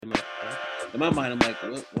In my mind, I'm like,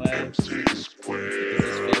 why does this fit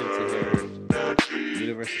into her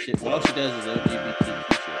universe and shit? All she does is LGBTQ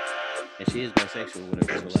shit, and she is bisexual,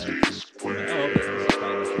 whatever. So like, I'm like, oh, okay, this is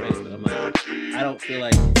probably what she ready. But I'm like, I don't feel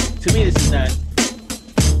like. To me, this is not a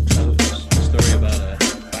story about a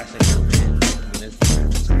bisexual man.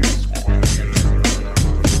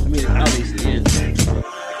 I mean, it obviously is.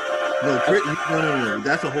 No.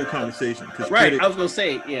 That's a whole conversation. Right, I was gonna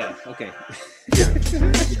say, yeah, okay. Yeah.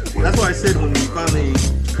 That's why I said when we finally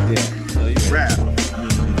wrap.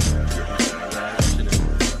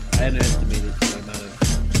 I underestimated the amount of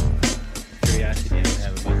curiosity I would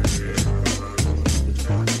have about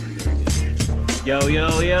this.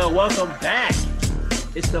 Yo, welcome back.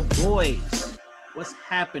 It's the boys. What's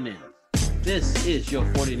happening? This is your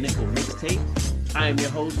 40 Nickel mixtape. I am your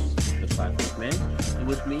host, the Clockwork Man, and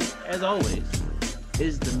with me, as always,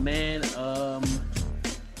 is the man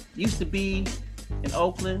used to be in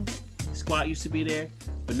Oakland. Squad used to be there,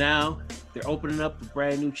 but now they're opening up a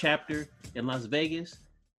brand new chapter in Las Vegas.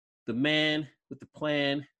 The man with the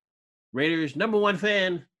plan, Raiders #1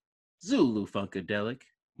 fan, Zulu Funkadelic,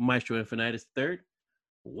 Maestro Infinitus III.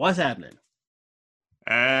 What's happening?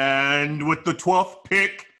 And with the 12th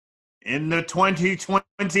pick in the 2020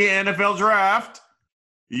 NFL Draft,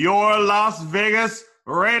 your Las Vegas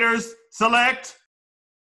Raiders select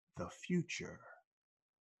the future.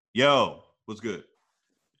 Yo, what's good?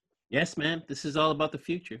 Yes, man. This is all about the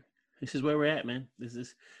future. This is where we're at, man. This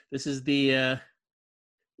is the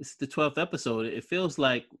 12th episode. It feels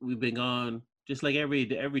like we've been gone just like every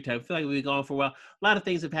time. I feel like we've been gone for a while. A lot of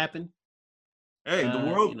things have happened. Hey, the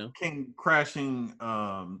world came crashing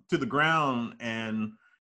to the ground, and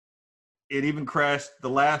it even crashed the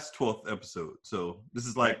last 12th episode. So this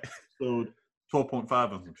is like episode 12.5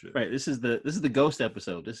 or some shit. Right. This is the ghost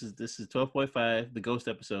episode. This is 12.5, the ghost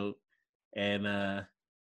episode, and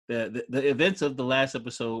the events of the last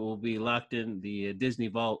episode will be locked in the Disney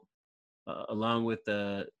vault, along with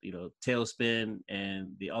Tailspin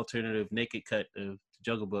and the alternative naked cut of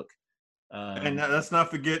Jungle Book. And let's not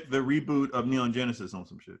forget the reboot of Neon Genesis on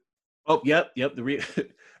some shit. Oh, yep.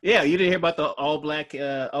 Yeah, you didn't hear about the all black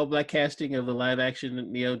casting of the live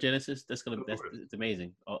action Neon Genesis? It's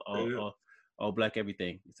amazing. All black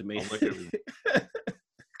everything. It's amazing.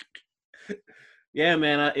 Yeah,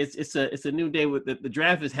 man. It's a new day. With the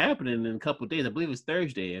draft is happening in a couple of days. I believe it's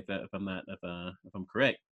Thursday, if I'm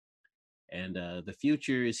correct. And the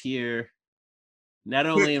future is here. Not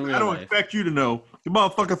only in real life. I don't expect you to know. The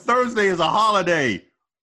motherfucker Thursday is a holiday.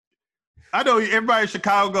 I know everybody in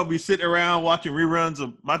Chicago gonna be sitting around watching reruns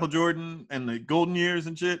of Michael Jordan and the Golden Years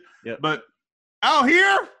and shit. Yep. But out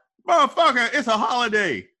here, motherfucker, it's a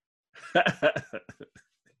holiday.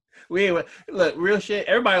 Look, real shit.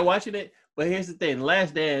 Everybody watching it. But here's the thing: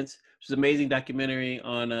 Last Dance, which is an amazing documentary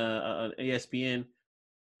on ESPN.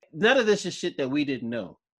 None of this is shit that we didn't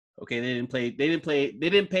know. Okay, they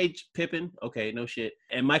didn't pay Pippen. Okay, no shit.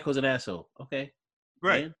 And Michael's an asshole. Okay,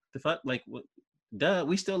 right? Man, the fuck, like, what? Duh,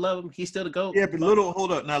 we still love him. He's still the GOAT. Yeah, but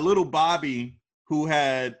little Bobby, who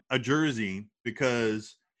had a jersey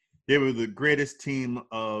because they were the greatest team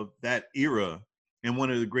of that era and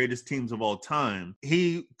one of the greatest teams of all time.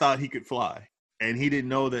 He thought he could fly, and he didn't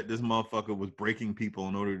know that this motherfucker was breaking people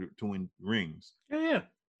in order to win rings. Yeah.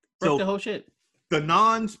 Broke the whole shit. The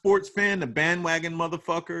non-sports fan, the bandwagon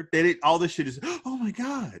motherfucker, all this shit is, oh my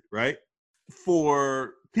God, right?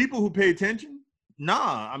 For people who pay attention,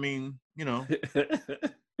 nah, I mean,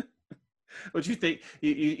 What you think?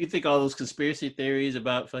 You think all those conspiracy theories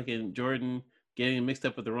about fucking Jordan getting mixed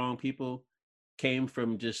up with the wrong people came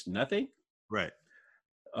from just nothing? Right.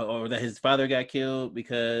 Or that his father got killed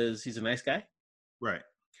because he's a nice guy? Right.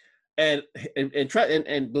 And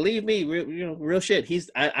believe me, real shit.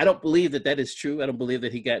 I don't believe that is true. I don't believe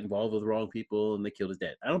that he got involved with the wrong people and they killed his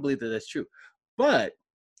dad. I don't believe that that's true. But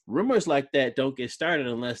rumors like that don't get started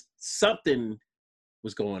unless something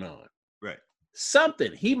was going on. Right.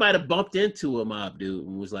 Something. He might have bumped into a mob dude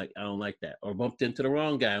and was like, I don't like that. Or bumped into the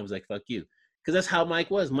wrong guy and was like, fuck you. Because that's how Mike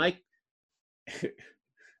was. Mike,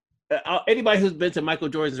 anybody who's been to Michael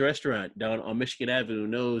Jordan's restaurant down on Michigan Avenue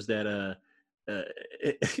knows that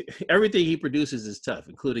everything he produces is tough,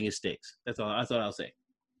 including his steaks. That's all I'll say.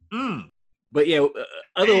 But yeah,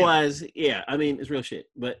 otherwise, yeah, I mean, it's real shit.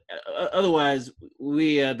 But otherwise,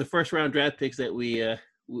 we the first round draft picks that we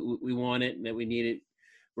wanted and that we needed,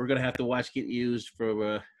 we're gonna have to watch get used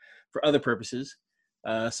for other purposes.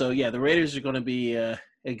 So yeah, the Raiders are gonna be in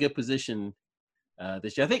a good position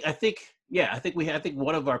this year. I think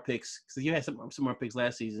one of our picks, because you had some more picks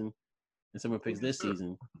last season and some more picks this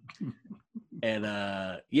season. And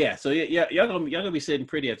y'all gonna be sitting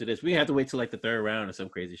pretty after this. We have to wait till like the third round or some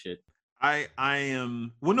crazy shit. I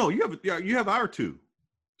am. Well, no, you have our two.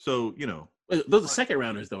 So Those are second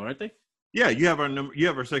rounders, though, aren't they? Yeah, you have our number. You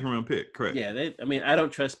have our second round pick, correct? Yeah, I mean, I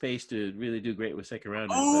don't trust Pace to really do great with second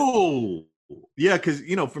rounders. Oh, yeah, because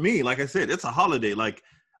for me, like I said, it's a holiday. Like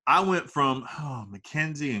I went from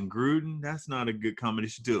McKenzie and Gruden. That's not a good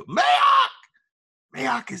combination. To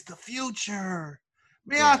Mayock is the future.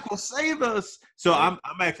 Mayock will save us. So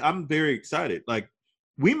I'm very excited. Like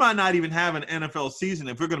we might not even have an NFL season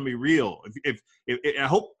if we're going to be real. If I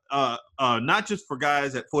hope not just for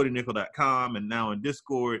guys at 40nickel.com and now in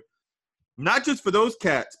Discord. Not just for those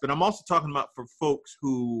cats, but I'm also talking about for folks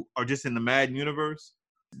who are just in the Madden universe.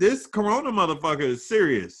 This Corona motherfucker is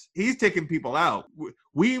serious. He's taking people out.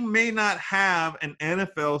 We may not have an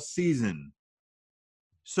NFL season.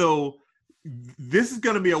 So this is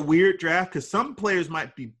going to be a weird draft because some players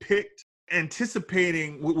might be picked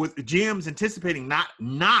anticipating, with GMs anticipating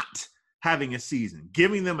not having a season,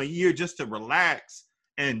 giving them a year just to relax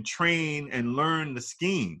and train and learn the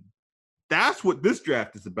scheme. That's what this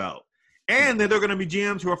draft is about. And then there are going to be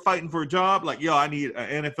GMs who are fighting for a job. Like, I need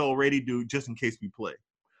an NFL-ready dude just in case we play.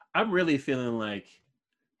 I'm really feeling like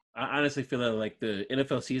 – I honestly feel like the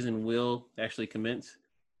NFL season will actually commence.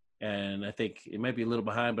 And I think it might be a little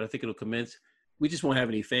behind, but I think it'll commence. We just won't have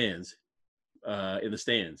any fans in the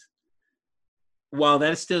stands. While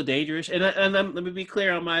that's still dangerous, and let me be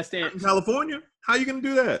clear on my stance. In California? How are you going to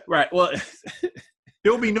do that? Right. Well –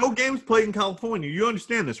 there will be no games played in California. You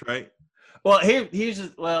understand this, right? Well, here's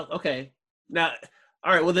just, okay. Now,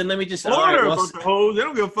 all right. Well, then let me just. Florida, bunch of hoes. They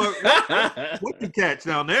don't give a fuck what you catch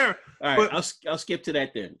down there. All right, I'll skip to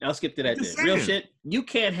that then. Real shit. You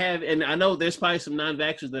can't have, and I know there's probably some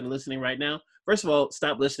non-vaxxers that are listening right now. First of all,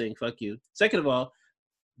 stop listening. Fuck you. Second of all,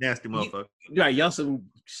 nasty motherfucker. Right, y'all some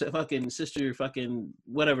fucking sister, fucking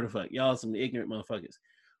whatever the fuck. Y'all some ignorant motherfuckers.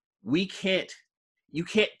 You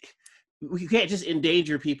can't just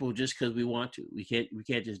endanger people just because we want to. We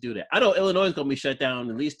can't just do that. I know Illinois is gonna be shut down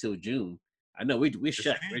at least till June. I know we're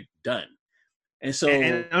shut. We're done. And so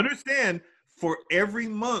and understand, for every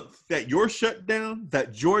month that you're shut down,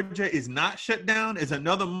 that Georgia is not shut down, is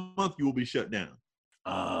another month you will be shut down.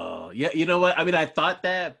 Oh, yeah. You know what? I mean, I thought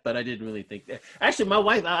that, but I didn't really think that. Actually, my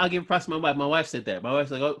wife, I'll give props to my wife. My wife said that. My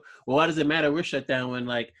wife's like, oh, well, why does it matter? We're shut down when,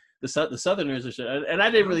 like, the Southerners are shut down. And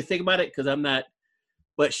I didn't really think about it because I'm not.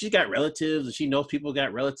 But she got relatives, and she knows people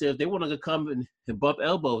got relatives. They want to come and bump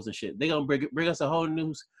elbows and shit. They gonna bring us a whole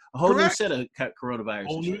new set of coronavirus.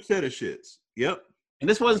 Whole new set of shits. Yep. And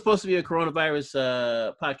this wasn't supposed to be a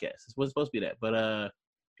coronavirus podcast. This wasn't supposed to be that, but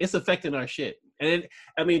it's affecting our shit. And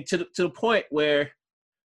to the point where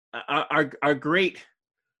our great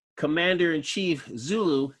commander in chief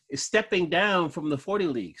Zulu is stepping down from the 40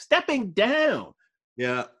 league. Stepping down.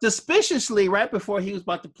 Yeah. Suspiciously, right before he was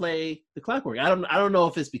about to play the Clockwork. I don't know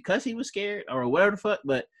if it's because he was scared or whatever the fuck,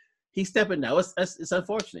 but he's stepping down. It's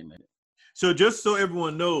unfortunate, man. So just so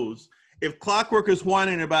everyone knows, if Clockwork is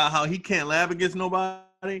whining about how he can't lab against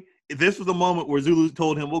nobody, this was the moment where Zulu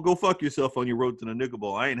told him, "Well, go fuck yourself on your road to the Nickel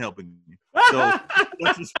Bowl. I ain't helping you." So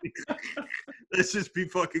let's just be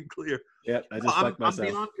fucking clear. Yeah, I just fucked myself.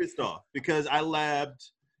 I'm beyond pissed off because I labbed.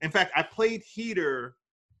 In fact, I played heater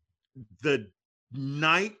the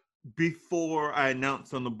night before I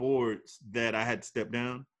announced on the boards that I had stepped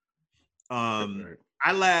down.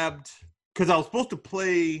 I labbed because I was supposed to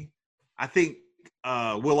play, I think,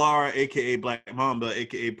 Willara, a.k.a. Black Mamba,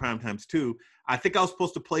 a.k.a. Prime Times 2. I think I was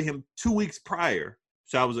supposed to play him 2 weeks prior.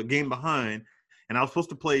 So I was a game behind. And I was supposed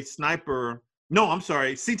to play Sniper. No, I'm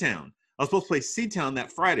sorry, C-Town. I was supposed to play C-Town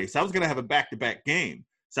that Friday. So I was going to have a back-to-back game.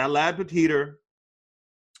 So I labbed with heater.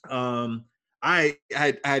 I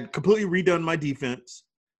had completely redone my defense.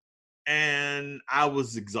 And I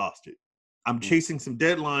was exhausted. I'm chasing some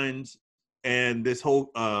deadlines. And this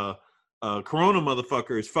whole Corona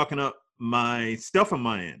motherfucker is fucking up my stuff on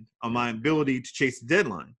my end, on my ability to chase the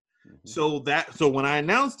deadline. Mm-hmm. So when I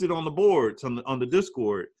announced it on the boards, on the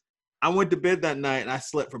Discord, I went to bed that night and I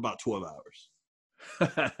slept for about 12 hours.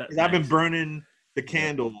 Nice. I've been burning the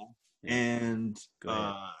candle and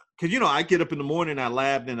because I get up in the morning, I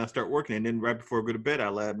lab, then I start working, and then right before I go to bed, I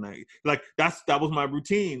lab. And that was my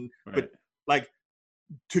routine. Right. But like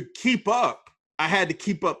to keep up, I had to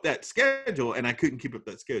keep up that schedule, and I couldn't keep up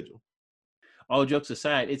that schedule. All jokes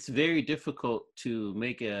aside, it's very difficult to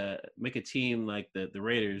make a team like the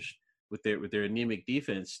Raiders with their anemic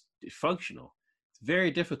defense functional. It's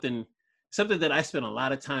very different than something that I spent a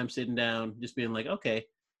lot of time sitting down, just being like, okay, if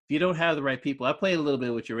you don't have the right people, I played a little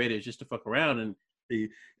bit with your Raiders just to fuck around, and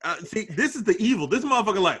See, this is the evil. This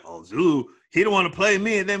motherfucker like, oh, Zulu, he don't want to play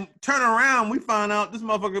me. And then turn around, we find out this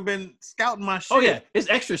motherfucker been scouting my shit. Oh yeah, it's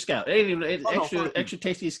extra scout. It ain't even extra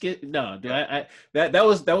tasty skin. No, dude, that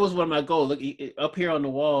was one of my goals. Look up here on the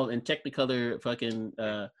wall in Technicolor, fucking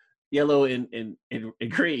yellow and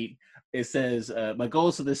green. It says my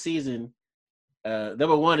goals for this season.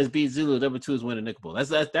 Number 1 is beat Zulu. Number 2 is win a nickel bowl.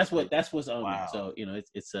 That's what's on there. So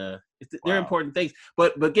they're important things.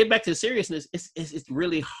 But get back to the seriousness. It's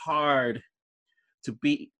really hard to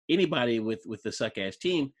beat anybody with the suck ass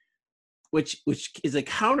team, which is a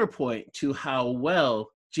counterpoint to how well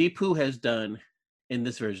G-Poo has done in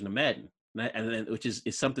this version of Madden, and which is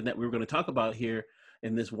something that we're going to talk about here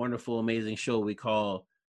in this wonderful, amazing show we call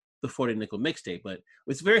the 40 Nickel Mixtape. But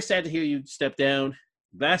it's very sad to hear you step down.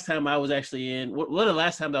 Last time I was actually in, one of the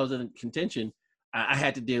last times I was in contention, I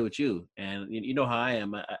had to deal with you, and you know how I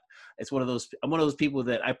am. I'm one of those people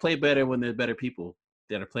that I play better when there's better people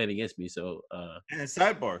that are playing against me. So and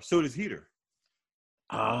sidebar, so does Heater.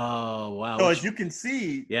 Oh wow! So as you can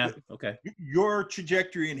see, okay, your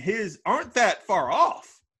trajectory and his aren't that far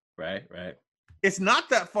off. Right. It's not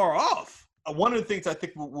that far off. One of the things I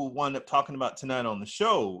think we'll wind up talking about tonight on the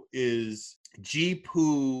show is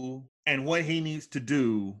G-Poo and what he needs to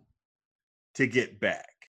do to get back.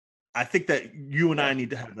 I think that you and I need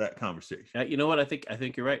to have that conversation. You know what? I think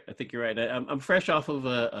you're right. I'm fresh off of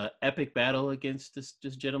a epic battle against this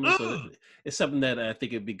gentleman, so it's something that I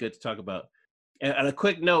think it'd be good to talk about. And a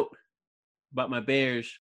quick note about my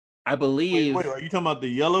Bears. I believe. Wait, are you talking about the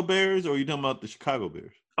Yellow Bears or are you talking about the Chicago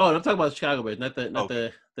Bears? Oh, I'm talking about the Chicago Bears, not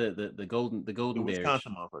the golden Bears.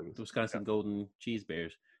 The Wisconsin Golden Cheese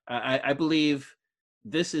Bears. I believe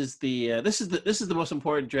this is the most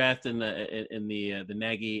important draft in the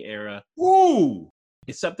Nagy era. Ooh,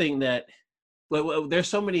 it's something that there's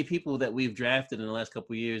so many people that we've drafted in the last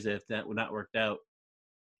couple of years that were not worked out.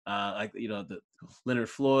 Like the Leonard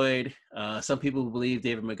Floyd. Some people believe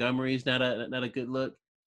David Montgomery is not a good look.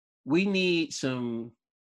 We need some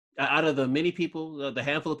out of the many people, the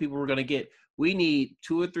handful of people we're going to get. We need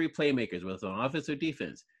 2 or 3 playmakers, whether it's on offense or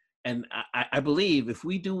defense. And I believe if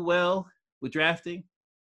we do well with drafting,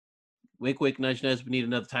 wink, nudge, nudge, we need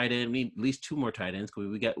another tight end. We need at least 2 more tight ends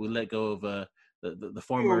because we let go of the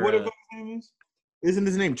former. What his name is? Isn't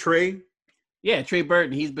his name Trey? Yeah, Trey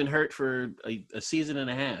Burton. He's been hurt for a season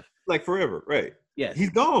and a half. Like forever, right? Yes. He's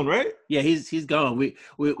gone, right? Yeah, he's gone. We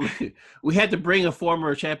had to bring a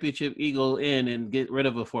former championship Eagle in and get rid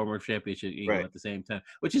of a former championship Eagle at the same time,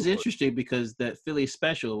 which is interesting because that Philly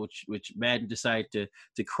special, which Madden decided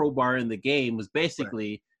to crowbar in the game, was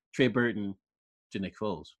basically Trey Burton to Nick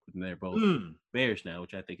Foles. And they're both Bears now,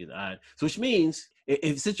 which I think is odd. So which means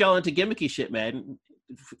if since y'all into gimmicky shit, Madden,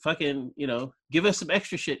 fucking, give us some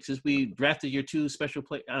extra shit since we drafted your 2 special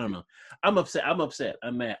play. I don't know. I'm upset.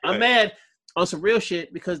 I'm mad. I'm mad on some real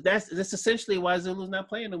shit because that's essentially why Zulu's not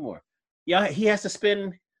playing no more. Yeah, he has to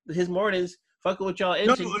spend his mornings fucking with y'all.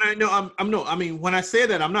 I mean, when I say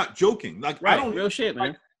that, I'm not joking. Like, right, I don't real shit,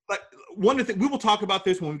 man. Like one of the things we will talk about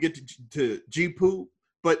this when we get to G-Poo,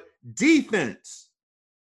 but defense.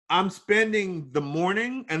 I'm spending the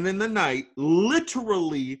morning and then the night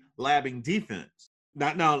literally labbing defense.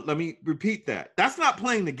 Now, let me repeat that. That's not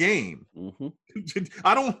playing the game. Mm-hmm.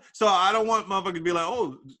 I don't want motherfuckers to be like,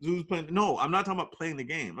 oh, who's playing? No, I'm not talking about playing the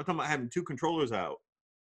game. I'm talking about having 2 controllers out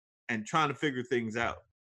and trying to figure things out.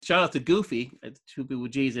 Shout out to Goofy, 2 people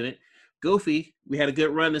with G's in it. Goofy, we had a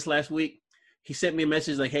good run this last week. He sent me a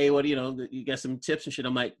message like, hey, what you got some tips and shit.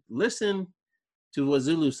 I'm like, listen to what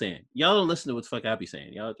Zulu's saying. Y'all don't listen to what the fuck I be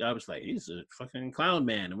saying. Y'all was like, he's a fucking clown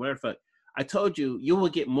man and whatever the fuck. I told you will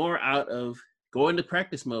get more out of going to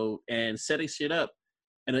practice mode and setting shit up.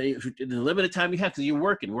 And in the limited time you have, because you're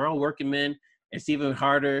working. We're all working men. It's even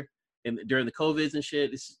harder during the COVIDs and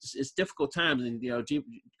shit. It's difficult times. And,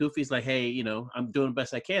 Goofy's like, hey, I'm doing the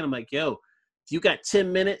best I can. I'm like, yo, if you got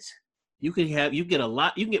 10 minutes, you can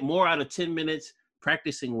get more out of 10 minutes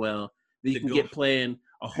practicing well than you can get playing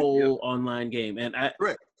a whole online game. And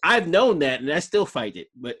I've known that, and I still fight it,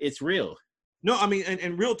 but it's real. No, I mean,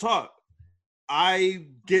 and real talk, I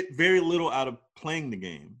get very little out of playing the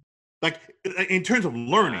game. Like, in terms of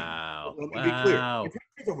learning. Wow. Let me be clear. In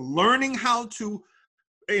terms of learning how to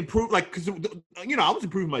improve, like, because, I was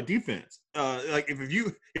improving my defense. Like, if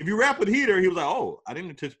you rap with Heater, he was like, oh, I didn't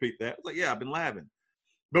anticipate that. I was like, yeah, I've been labbing.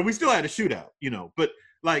 But we still had a shootout, But,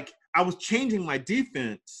 like, I was changing my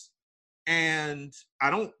defense, and I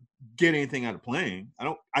don't get anything out of playing.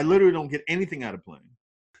 I literally don't get anything out of playing.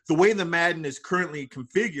 The way the Madden is currently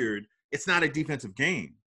configured, it's not a defensive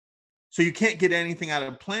game. So you can't get anything out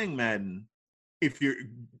of playing Madden if you're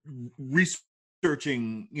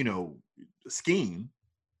searching, scheme,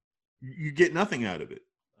 you get nothing out of it.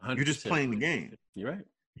 100%. You're just playing the game. You're right.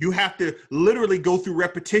 You have to literally go through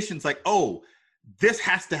repetitions like, oh, this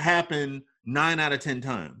has to happen 9 out of 10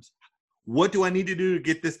 times. What do I need to do to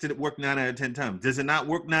get this to work 9 out of 10 times? Does it not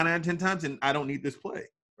work 9 out of 10 times? And I don't need this play.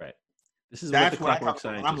 Right. This is that's what the clockwork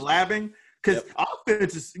scientist. I'm labbing because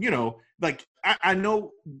offense is, like I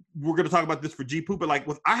know we're going to talk about this for G-Poo, but like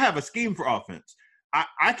I have a scheme for offense.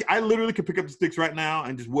 I literally could pick up the sticks right now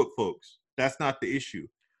and just whoop folks. That's not the issue.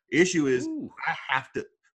 The issue is I have to,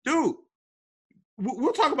 dude.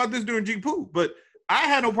 We'll talk about this during G-Poo, but I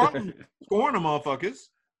had no problem scoring the motherfuckers.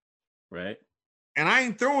 Right. And I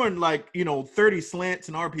ain't throwing 30 slants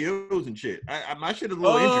and RPOs and shit. My shit is a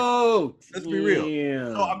little injured. Let's be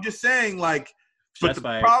real. So I'm just saying, but the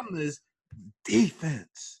problem is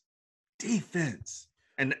defense.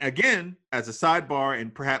 And again, as a sidebar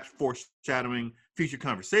and perhaps foreshadowing future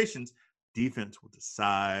conversations, defense will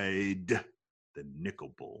decide the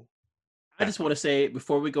nickel bowl. I just want to say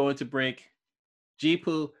before we go into break,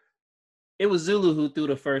 G-Poo, it was Zulu who threw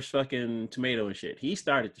the first fucking tomato and shit. He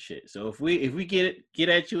started the shit. So if we get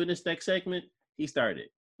at you in this next segment, he started.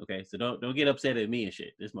 Okay, so don't get upset at me and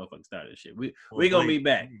shit. This motherfucker started the shit. We gonna be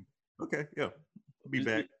back. Okay, yeah, we'll be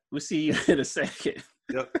back. We'll see you in a second.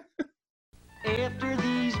 Yep. After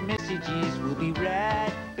these messages, we'll be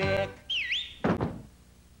right back.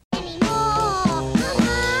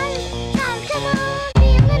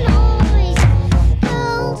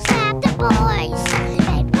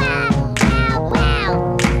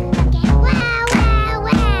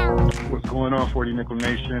 What's going on, 40 Nickel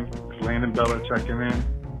Nation? It's Landon Bella checking in.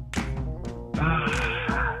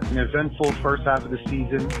 An eventful first half of the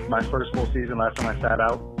season. My first full season. Last time I sat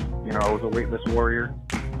out, I was a weightless warrior.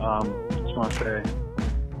 Just want to say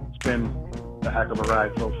it's been a heck of a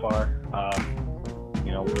ride so far.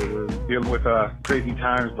 We're dealing with crazy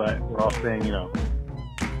times, but we're all staying.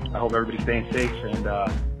 I hope everybody's staying safe. And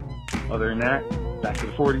other than that, back to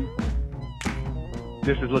the 40.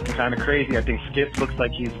 This is looking kind of crazy. I think Skip looks like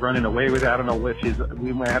he's running away with it. I don't know if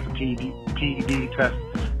we might have to PED test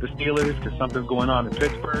the Steelers because something's going on in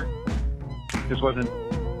Pittsburgh. This wasn't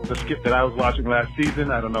the Skip that I was watching last season.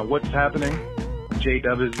 I don't know what's happening.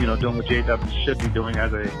 J-Dub is, doing what J-Dub should be doing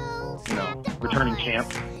as a, returning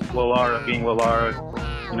champ. Will Lara being Will Lara,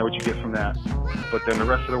 what you get from that. But then the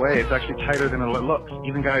rest of the way, it's actually tighter than it looks.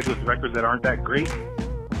 Even guys with records that aren't that great,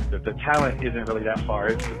 the talent isn't really that far.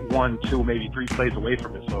 It's 1, 2, maybe 3 plays away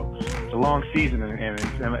from it. So it's a long season, and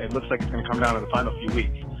it looks like it's going to come down to the final few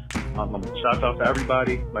weeks. Shout out to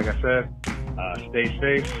everybody. Like I said, stay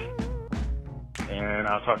safe, and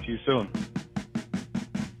I'll talk to you soon.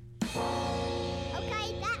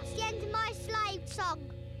 Okay, that's the end of my slave song.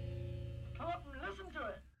 Come up and listen to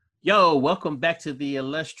it. Yo, welcome back to the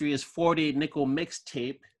illustrious 40 Nickel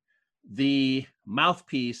Mixtape, the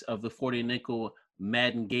mouthpiece of the 40 Nickel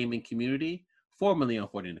Madden gaming community, formerly on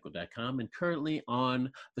 40nickel.com and currently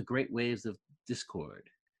on the great waves of Discord.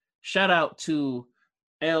 Shout out to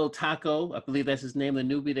El Taco, I believe that's his name, the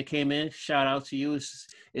newbie that came in. Shout out to you.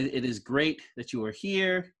 It is great that you are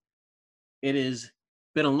here. It has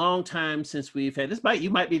been a long time since we've had this.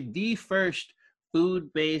 You might be the first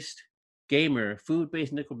food-based gamer,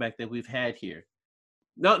 food-based Nickelback that we've had here.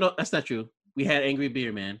 No, that's not true. We had Angry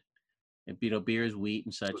Beer Man, and beer is wheat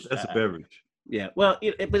and such. That's a beverage. Yeah, well,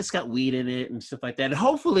 but it's got weed in it and stuff like that. And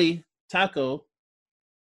hopefully, Taco,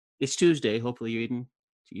 it's Tuesday. Hopefully, you're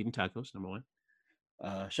eating tacos, number one.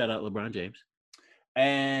 Shout out LeBron James.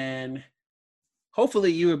 And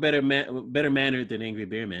hopefully, you were better mannered than Angry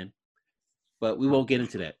Beer Man. But we won't get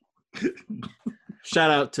into that.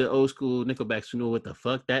 Shout out to old school Nickelbacks who know what the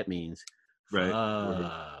fuck that means. Right.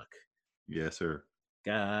 Fuck. Yes, sir.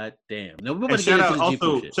 God damn. Shout out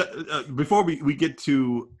also, before we get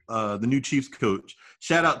to the new Chiefs coach,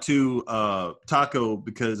 shout out to Taco,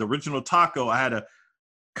 because original Taco, I had a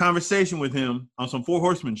conversation with him on some Four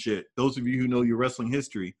Horsemen shit. Those of you who know your wrestling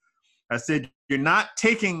history, I said, you're not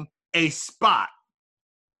taking a spot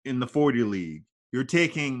in the 40 league. You're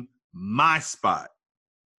taking my spot.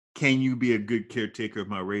 Can you be a good caretaker of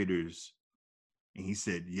my Raiders? And he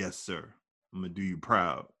said, yes, sir. I'm going to do you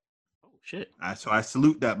proud. Shit. So I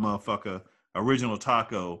salute that motherfucker, original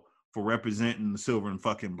Taco, for representing the silver and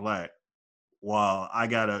fucking black, while I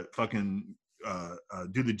gotta fucking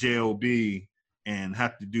do the JOB and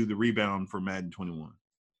have to do the rebound for Madden 21.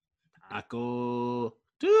 Taco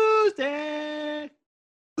Tuesday.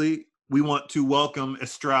 We want to welcome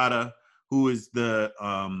Estrada, who is the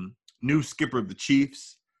new skipper of the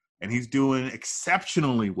Chiefs, and he's doing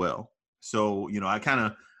exceptionally well. So I kind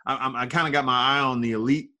of got my eye on the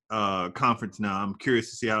elite conference now. I'm curious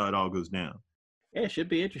to see how it all goes down. Yeah, it should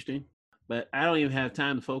be interesting. But I don't even have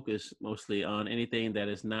time to focus mostly on anything that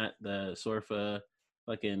is not the Sorfa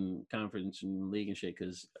fucking conference and league and shit.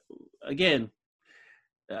 Because again,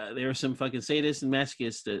 there are some fucking sadists and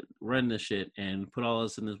masochists that run this shit and put all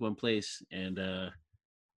us in this one place. And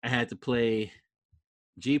I had to play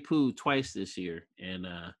G-Poo twice this year, and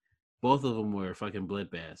both of them were fucking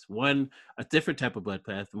bloodbaths. One a different type of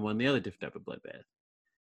bloodbath, and one the other different type of bloodbath.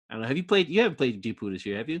 I don't know. Have you played? You haven't played G-Poo this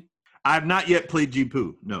year, have you? I have not yet played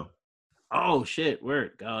G-Poo. No. Oh shit!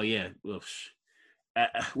 Word. Oh yeah.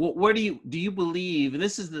 Where do you believe? And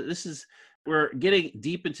this is we're getting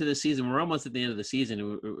deep into the season. We're almost at the end of the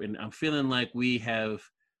season, and I'm feeling like we've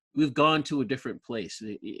gone to a different place.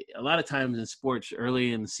 A lot of times in sports,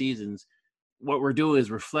 early in the seasons, what we're doing is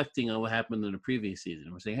reflecting on what happened in the previous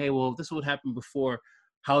season. We're saying, hey, well, this is what happened before.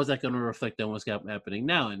 How is that going to reflect on what's happening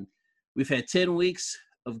now? And we've had 10 weeks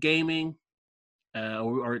of gaming,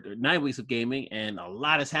 or 9 weeks of gaming, and a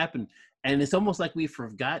lot has happened. And it's almost like we've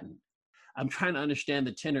forgotten. I'm trying to understand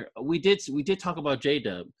the tenor. We did talk about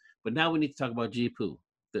J-Dub, but now we need to talk about G-Poo.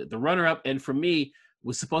 The runner-up, and for me,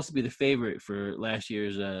 was supposed to be the favorite for last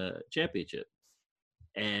year's championship.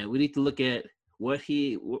 And we need to look at where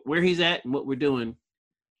he's at and what we're doing,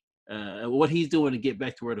 what he's doing to get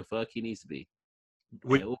back to where the fuck he needs to be.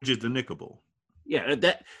 Which is the Nickel Bowl. Yeah,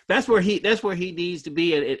 that's where he needs to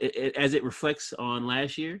be as it reflects on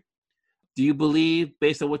last year. Do you believe,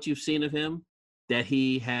 based on what you've seen of him, that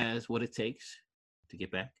he has what it takes to get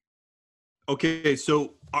back? Okay,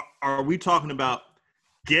 so are we talking about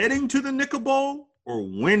getting to the Nickel Bowl or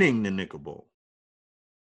winning the Nickel Bowl?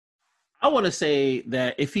 I want to say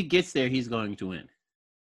that if he gets there, he's going to win.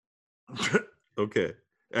 Okay,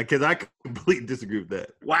 because I completely disagree with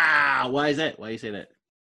that. Wow, why is that? Why do you say that?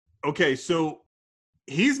 Okay, so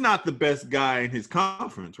he's not the best guy in his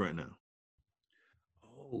conference right now.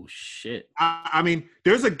 Oh, shit. I mean,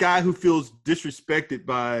 there's a guy who feels disrespected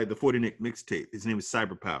by the 40 Nick mixtape. His name is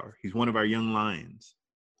Cyberpower. He's one of our young lions.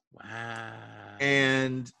 Wow.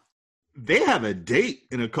 And they have a date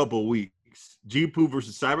in a couple of weeks. G-Poo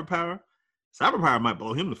versus Cyberpower. Cyberpower might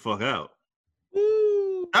blow him the fuck out.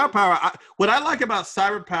 Woo. Cyberpower, what I like about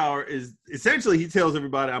Cyberpower is essentially he tells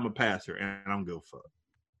everybody I'm a passer and I'm go fuck.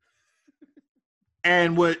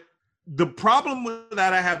 And what the problem with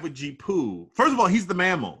that I have with G-Poo, first of all, he's the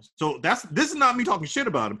mammal. So this is not me talking shit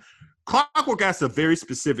about him. Clockwork asks a very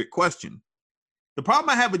specific question. The problem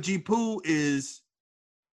I have with G-Poo is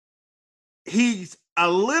he's a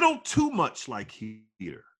little too much like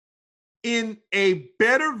Heater. In a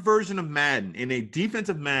better version of Madden, in a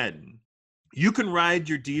defensive Madden, you can ride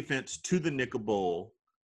your defense to the Nickel Bowl,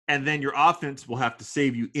 and then your offense will have to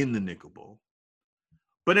save you in the Nickel Bowl.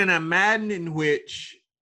 But in a Madden in which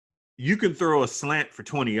you can throw a slant for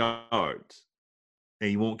 20 yards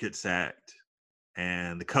and you won't get sacked,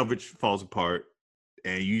 and the coverage falls apart,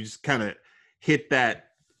 and you just kind of hit that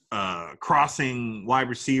crossing wide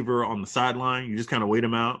receiver on the sideline, you just kind of wait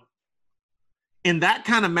him out. In that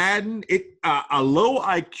kind of Madden, a low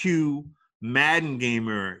IQ Madden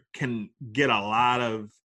gamer can get a lot of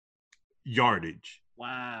yardage.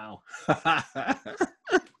 Wow.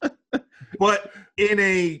 But in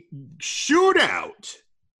a shootout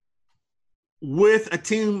with a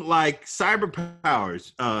team like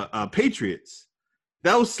Cyberpowers, Patriots,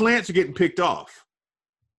 those slants are getting picked off.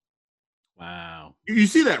 Wow. You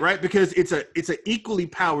see that, right? Because it's an equally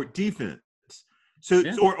powered defense. So,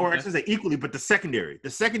 yeah, or I should say equally, but the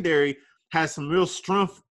secondary has some real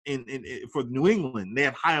strength in for New England. They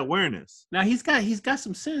have high awareness. Now he's got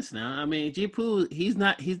some sense now. I mean, G-Poo, he's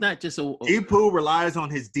not just a G-Poo relies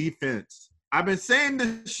on his defense. I've been saying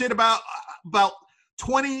this shit about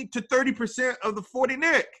 20 to 30% of the 40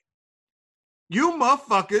 Nick. You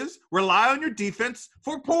motherfuckers rely on your defense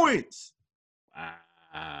for points.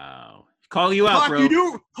 Wow. Calling you out, Clock,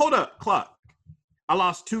 bro. Hold up, Clock. I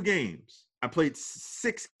lost 2 games. I played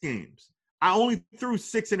 6 games. I only threw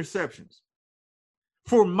 6 interceptions.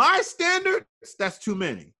 For my standards, that's too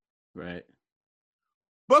many. Right.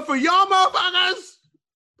 But for y'all motherfuckers,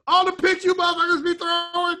 all the picks you motherfuckers be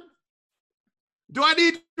throwing, do I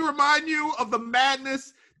need to remind you of the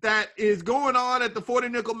madness that is going on at the 40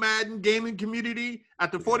 Nickel Madden gaming community,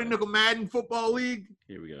 at the 40 Nickel Madden Football League?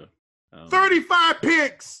 Here we go. 35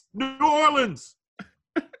 picks, New Orleans.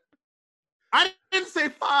 I didn't say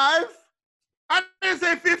 5. I didn't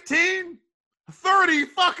say 15. 30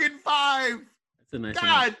 fucking 5. That's a nice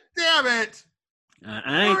God damn it.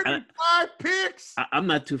 35 picks. I'm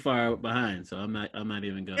not too far behind, so I'm not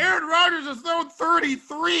even going. Aaron Rodgers has thrown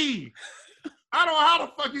 33. I don't know how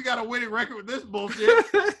the fuck you got a winning record with this bullshit.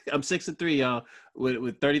 I'm 6-3, y'all,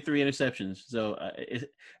 with 33 interceptions. So it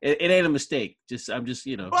ain't a mistake. I'm just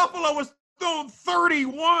Buffalo was throwing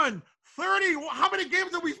 31. 31. How many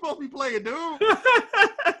games are we supposed to be playing, dude?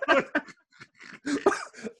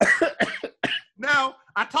 Now,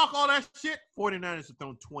 I talk all that shit. 49ers have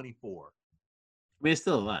thrown 24. I mean, it's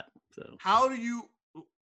still a lot. So How do you?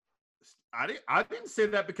 I didn't say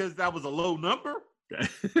that because that was a low number,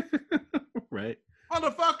 right.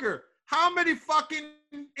 motherfucker. How many fucking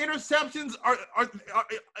interceptions are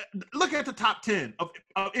look at the top 10 of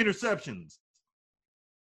interceptions?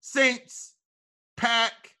 Saints,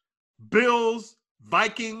 Pack, Bills,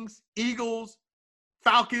 Vikings, Eagles,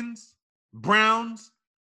 Falcons, Browns,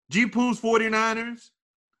 G-Poo's 49ers,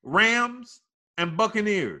 Rams, and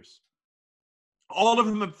Buccaneers. All of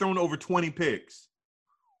them have thrown over 20 picks.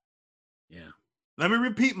 Yeah. Let me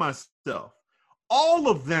repeat myself. All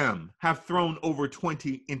of them have thrown over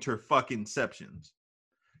 20 inter-fucking-ceptions.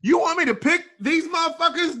 You want me to pick these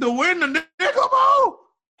motherfuckers to win the Nickel Bowl?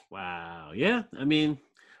 Wow. Yeah. I mean,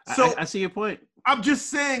 So I see your point. I'm just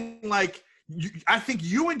saying, like, I think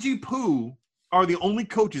you and G-Poo are the only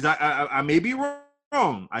coaches. I may be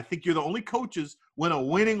wrong. I think you're the only coaches with a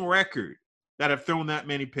winning record that have thrown that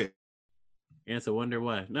many picks. Yeah, it's a wonder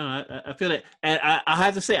why. No, I feel it, and I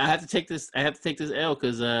have to say I have to take this L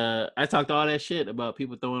because I talked all that shit about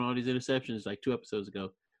people throwing all these interceptions like 2 episodes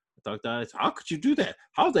ago. I talked all this. How could you do that?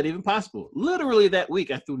 How is that even possible? Literally that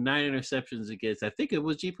week, I threw 9 interceptions against. I think it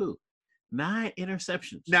was G-Poo. 9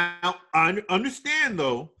 interceptions. Now, I understand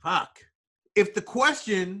though. Fuck. If the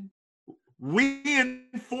question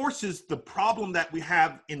reinforces the problem that we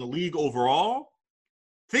have in the league overall,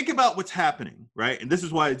 think about what's happening, right? And this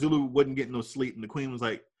is why Zulu wasn't getting no sleep. And the queen was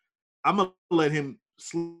like, I'm going to let him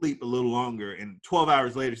sleep a little longer. And 12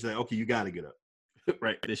 hours later, she's like, okay, you got to get up.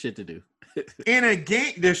 Right. There's shit to do. In a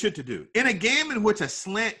game, there's shit to do. In a game in which a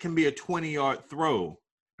slant can be a 20-yard throw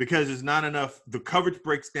because there's not enough, the coverage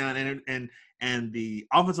breaks down and the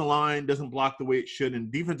offensive line doesn't block the way it should,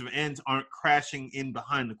 and defensive ends aren't crashing in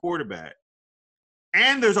behind the quarterback.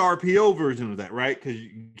 And there's RPO version of that, right? Because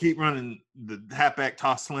you keep running the halfback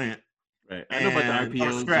toss slant. Right. I know about the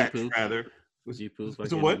RPO. Scratch, G-Poo. rather. G-Poo's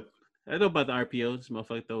So what? I know about the RPO. This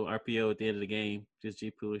motherfucker throw RPO at the end of the game. Just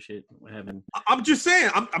G-Poo and shit. What happened? I'm just saying.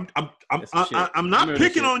 I'm not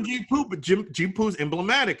picking on G-Poo, but G-Poo's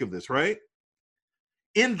emblematic of this, right?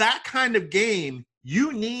 In that kind of game,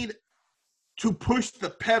 you need to push the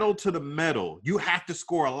pedal to the metal. You have to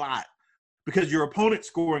score a lot because your opponent's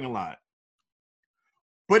scoring a lot.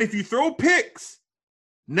 But if you throw picks,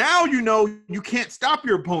 now you know you can't stop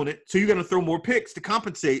your opponent, so you're going to throw more picks to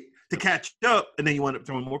compensate, to catch up, and then you end up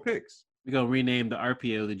throwing more picks. We're going to rename the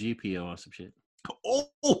RPO the GPO or some shit.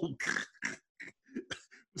 Oh.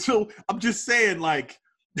 So I'm just saying, like,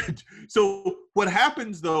 so what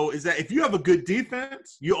happens, though, is that if you have a good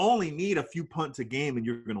defense, you only need a few punts a game, and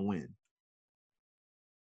you're going to win.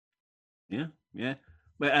 Yeah.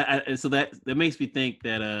 But so that makes me think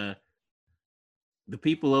that the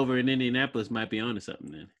people over in Indianapolis might be onto something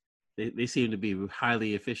then. They seem to be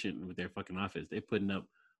highly efficient with their fucking offense. They're putting up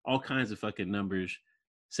all kinds of fucking numbers.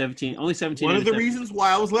 Only 17. One of the reasons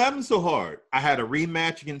why I was laughing so hard, I had a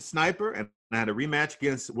rematch against Sniper, and I had a rematch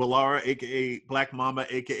against Willara, a.k.a. Black Mamba,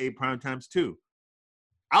 a.k.a. Prime Times 2.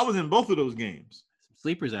 I was in both of those games. Some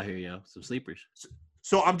sleepers out here, yo. Some sleepers.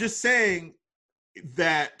 So I'm just saying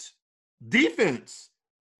that defense,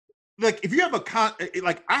 like if you have I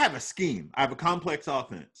have a scheme. I have a complex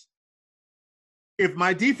offense. If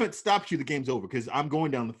my defense stops you, the game's over because I'm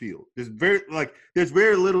going down the field. There's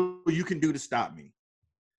very little you can do to stop me.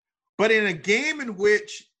 But in a game in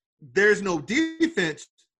which there's no defense,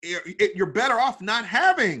 you're better off not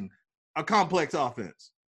having a complex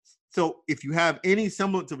offense. So if you have any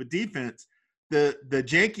semblance of a defense, the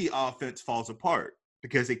janky offense falls apart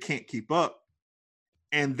because it can't keep up.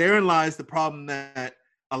 And therein lies the problem that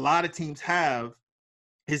a lot of teams have,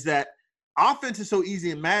 is that offense is so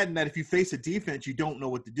easy in Madden that if you face a defense, you don't know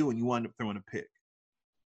what to do and you wind up throwing a pick.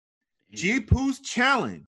 G-Poo's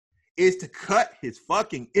challenge is to cut his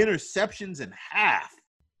fucking interceptions in half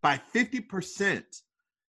by 50%.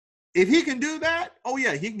 If he can do that, oh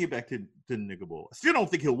yeah, he can get back to the Nickel Bowl. I still don't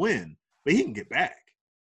think he'll win, but he can get back.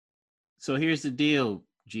 So here's the deal,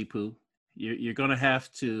 G-Poo. You're gonna have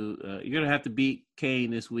to beat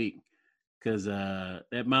Kane this week because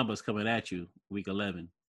that Mamba's coming at you week 11.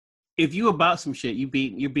 If you about some shit, you're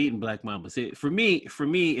beating Black Mamba. See, for me,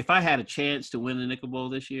 if I had a chance to win the Nickel Bowl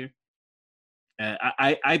this year,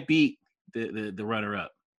 I beat the runner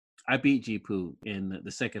up. I beat G-Poo in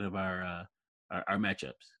the second of our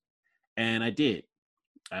matchups, and I did.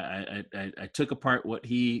 I took apart what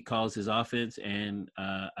he calls his offense, and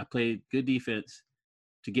I played good defense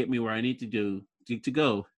to get me where I need to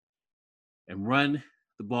go, and run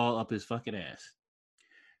the ball up his fucking ass.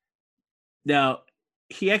 Now,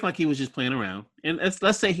 he acted like he was just playing around, and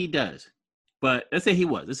let's say he does, but let's say he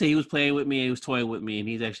was playing with me, he was toying with me, and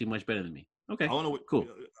he's actually much better than me. Okay, cool.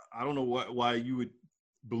 I don't know why you would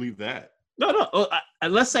believe that. No.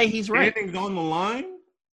 Let's say he's right. Anything's on the line.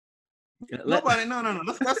 Nobody. No.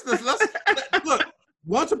 Let's look.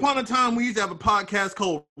 Once upon a time, we used to have a podcast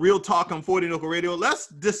called Real Talk on 40 Nickel Radio. Let's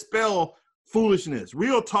dispel foolishness.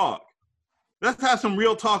 Real talk. Let's have some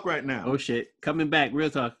real talk right now. Oh shit! Coming back, real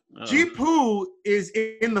talk. G-Poo is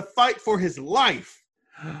in the fight for his life.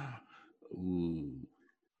 Ooh.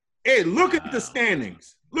 Hey, look at the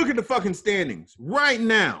standings. Look at the fucking standings right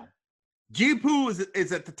now. G-Poo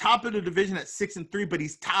is at the top of the division at 6-3, but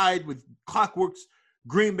he's tied with Clockwork's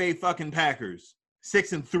Green Bay fucking Packers,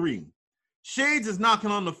 6-3. Shades is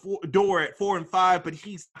knocking on the door at 4-5, but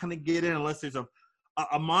he's not going to get in unless there's a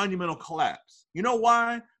monumental collapse. You know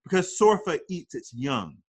why? Because Sorfa eats its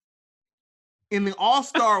young. In the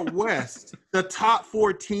All-Star West, the top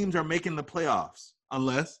 4 teams are making the playoffs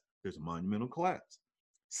unless there's a monumental collapse.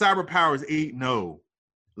 Cyber Power is 8-0.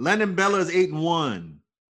 Lennon Bella is 8-1.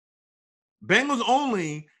 Bengals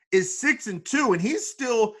Only is 6-2, and he's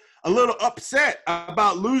still a little upset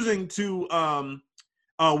about losing to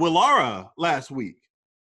Willara last week.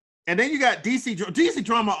 And then you got DC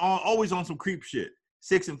Drama always on some creep shit,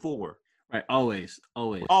 6-4. Right, always.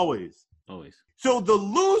 So the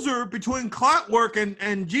loser between Clockwork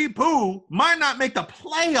and G-Poo might not make the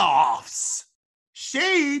playoffs.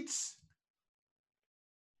 Shades,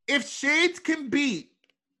 if Shades can beat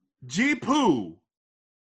G-Poo,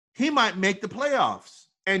 he might make the playoffs,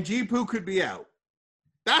 and G-Poo could be out.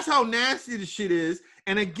 That's how nasty the shit is.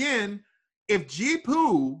 And again, if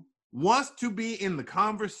G-Poo wants to be in the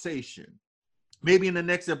conversation, maybe in the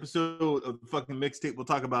next episode of the fucking mixtape, we'll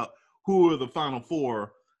talk about who are the final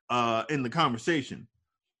 4 in the conversation.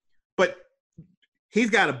 But he's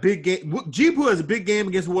got a big game. G-Poo has a big game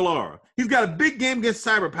against Willara. He's got a big game against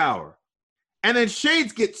Cyber Power. And then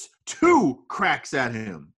Shades gets 2 cracks at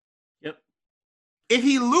him. Yep. If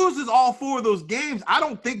he loses all 4 of those games, I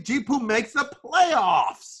don't think G-Poo makes the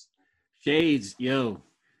playoffs. Shades, you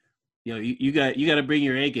got to bring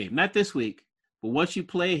your A game. Not this week, but once you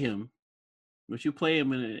play him in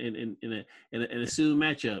a soon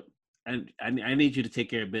matchup, I need you to take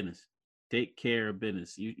care of business. Take care of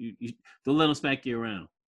business. You don't let him smack you around,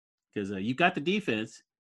 because you got the defense.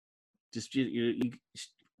 Just you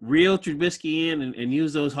reel Trubisky in and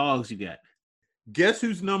use those hogs you got. Guess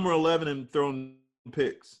who's number 11 in throwing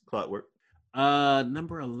picks? Clockwork.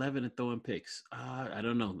 Number 11 in throwing picks. I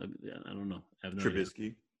don't know. I have no Trubisky.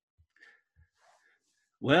 idea.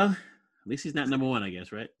 Well, at least he's not number 1, I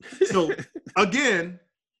guess, right? So again,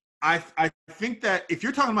 I think that if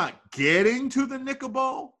you're talking about getting to the Nickel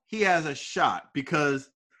Bowl, he has a shot, because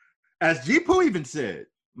as G-Poo even said,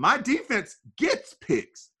 my defense gets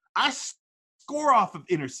picks. I score off of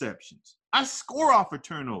interceptions. I score off of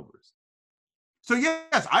turnovers. So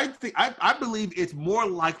yes, I believe it's more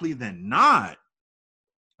likely than not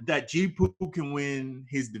that G-Poo can win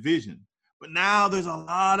his division. But now there's a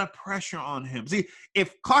lot of pressure on him. See,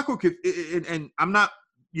 if Clockwork, and I'm not,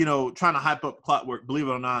 trying to hype up Clockwork, believe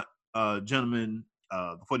it or not, gentlemen,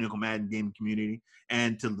 the 40 Nickel Madden gaming community,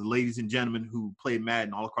 and to the ladies and gentlemen who play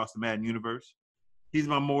Madden all across the Madden universe, he's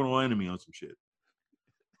my mortal enemy on some shit.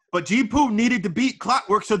 But G-Poo needed to beat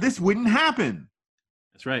Clockwork so this wouldn't happen.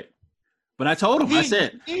 That's right. But I told him,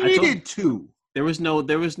 there was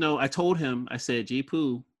no, I told him, I said,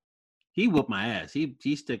 G-Poo, he whooped my ass. He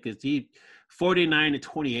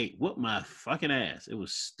 49-28, whooped my fucking ass. It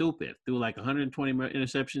was stupid. Threw like 120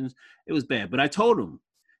 interceptions. It was bad. But I told him,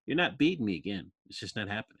 you're not beating me again. It's just not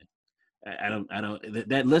happening. I don't,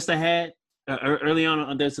 that list I had early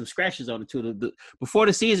on, there's some scratches on it too. Before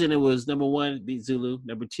the season, it was number 1, beat Zulu,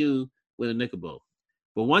 number 2, with a Nickel Bowl.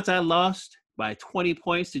 But once I lost by 20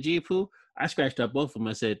 points to G-Poo, I scratched up both of them.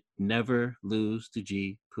 I said, never lose to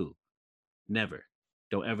G-Poo. Never.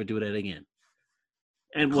 Don't ever do that again.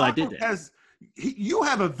 And well, I did that. You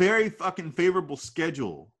have a very fucking favorable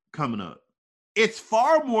schedule coming up. It's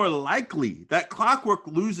far more likely that Clockwork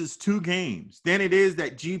loses 2 games than it is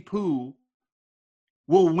that G-Poo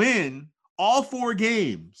will win all 4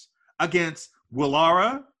 games against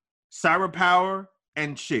Willara, Cyber Power,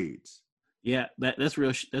 and Shades. Yeah, that's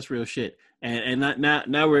real. That's real shit. And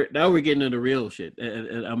now we're getting into real shit.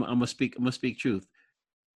 And I'm gonna speak truth.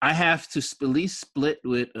 I have to at least split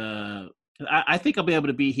with. I think I'll be able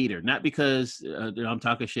to beat Heater, not because I'm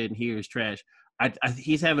talking shit and Heater is trash.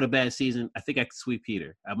 He's having a bad season. I think I can sweep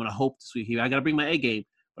Peter. I'm gonna hope to sweep Peter. I gotta bring my A game,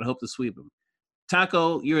 but I hope to sweep him.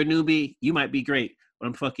 Taco, you're a newbie. You might be great, but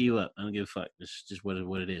I'm fucking you up. I don't give a fuck. It's just what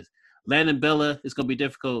it is. Landon Bella, it's gonna be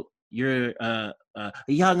difficult. You're a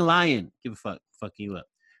young lion. Give a fuck. Fucking you up.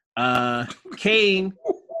 Kane,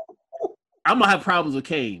 I'm gonna have problems with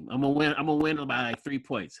Kane. I'm gonna win by like 3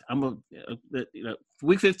 points.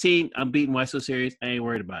 Week 15, I'm beating Why So Serious. I ain't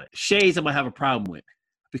worried about it. Shades, I'm gonna have a problem with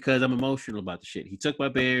because I'm emotional about the shit. He took my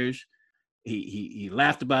Bears. He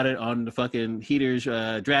laughed about it on the fucking Heaters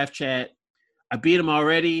draft chat. I beat him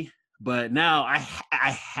already, but now I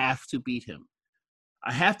have to beat him.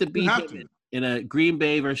 I have to beat him in a Green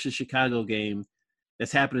Bay versus Chicago game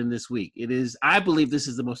that's happening this week. It is. I believe this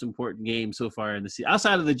is the most important game so far in the season.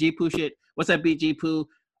 Outside of the G-Poo shit, once I beat G-Poo,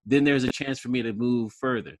 then there's a chance for me to move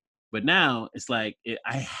further. But now it's like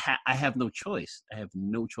I have no choice. I have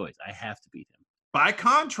no choice. I have to beat him. By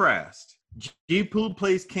contrast, G-Poo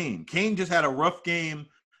plays Kane. Kane just had a rough game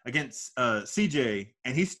against CJ,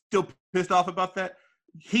 and he's still pissed off about that.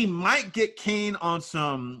 He might get Kane on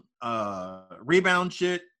some rebound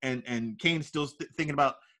shit, and Kane's still thinking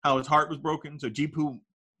about how his heart was broken. So G-Poo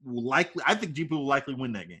I think G-Poo will likely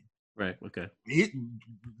win that game. Right, okay.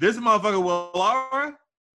 This motherfucker Willara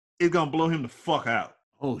is going to blow him the fuck out.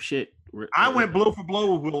 Oh, shit. I went blow for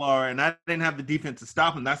blow with Willara, and I didn't have the defense to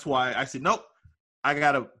stop him. That's why I said, nope, I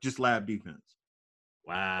got to just lab defense.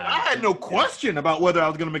 Wow. I had no question about whether I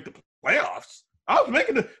was going to make the playoffs. I'm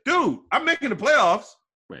making the playoffs.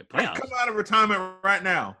 Right, I playoffs. come out of retirement right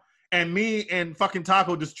now, and me and fucking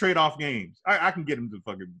Taco just trade off games. I can get him to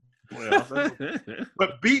fucking playoffs.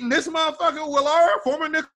 But beating this motherfucker, Willara, former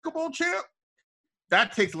Nickel Bowl champ,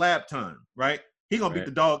 that takes lab time, right? He going to beat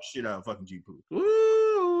the dog shit out of fucking G-Poo.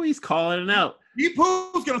 Ooh, he's calling it out.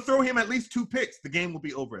 G-Poo's going to throw him at least 2 picks. The game will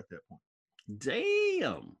be over at that point.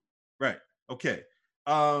 Damn. Right. Okay.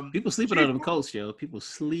 People sleeping on them Colts, yo. People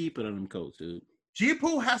sleeping on them Colts, dude.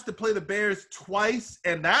 G-Poo has to play the Bears twice,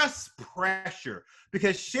 and that's pressure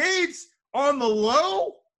because Shades on the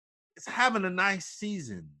low is having a nice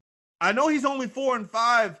season. I know he's only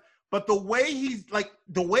 4-5, but the way he's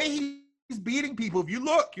beating people, if you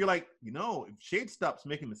look, you're like, if Shades stops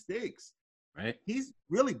making mistakes, right? He's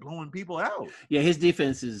really blowing people out. Yeah, his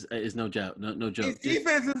defense is no joke. No joke. His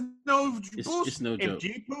defense is no boost. It's just no joke. If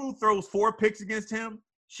G-Poo throws 4 picks against him,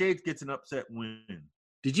 Shades gets an upset win.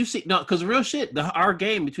 Did you see? No, because real shit, our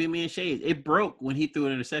game between me and Shades, it broke when he threw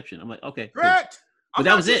an interception. I'm like, okay. Correct. Cool. But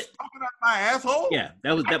that was it. Talking out my asshole. Yeah,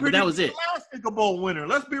 that was it. Last Nickel Bowl winner.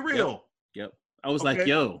 Let's be real. Yep. I was like,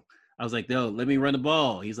 yo, let me run the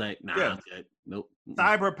ball. He's like, nah, Yeah. I'm good. Nope.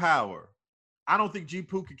 Cyber power. I don't think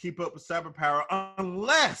G-Poo can keep up with cyber power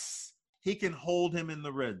unless he can hold him in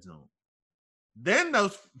the red zone. Then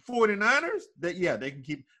those 49ers, they can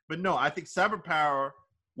keep. But no, I think cyber power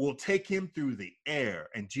will take him through the air,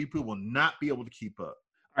 and G-Poo will not be able to keep up.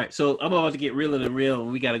 All right, so I'm about to get realer than real, and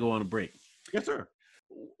we got to go on a break. Yes, sir.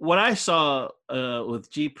 What I saw with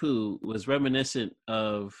G-Poo was reminiscent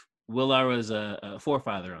of Willara's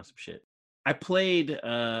forefather on some shit. I played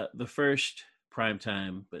the first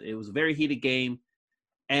primetime, but it was a very heated game.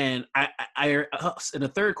 And I in the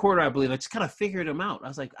third quarter, I believe, I just kind of figured him out. I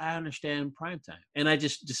was like, I understand primetime. And I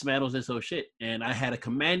just dismantled this whole shit. And I had a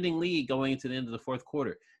commanding lead going into the end of the fourth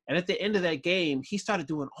quarter. And at the end of that game, he started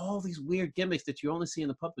doing all these weird gimmicks that you only see in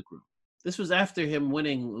the public room. This was after him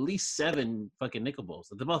winning at least 7 fucking Nickel Bowls.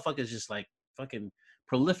 The motherfucker's just like fucking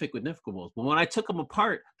prolific with Nickel Bowls. But when I took him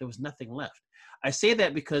apart, there was nothing left. I say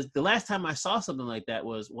that because the last time I saw something like that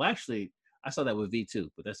was, well, actually, I saw that with V2,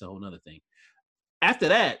 but that's a whole nother thing. After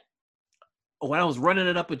that, when I was running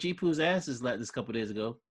it up with G-Poo's asses this couple days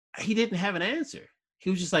ago, he didn't have an answer.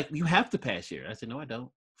 He was just like, you have to pass here. I said, no, I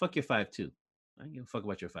don't. Fuck your 5'2". I don't give a fuck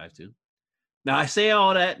about your 5'2". Now, I say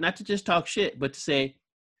all that, not to just talk shit, but to say,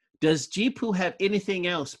 does G-Poo have anything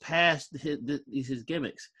else past his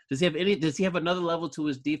gimmicks? Does he have another level to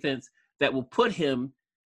his defense that will put him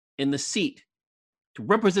in the seat to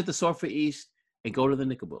represent the Sorfa East and go to the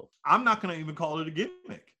Nickel Bowl? I'm not going to even call it a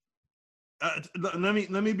gimmick.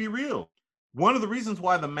 Let me be real. One of the reasons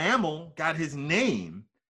why the Mammal got his name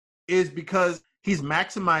is because he's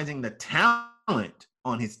maximizing the talent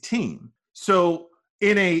on his team. So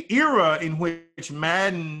in a era in which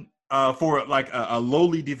Madden, for like a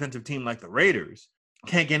lowly defensive team like the Raiders,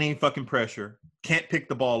 can't get any fucking pressure, can't pick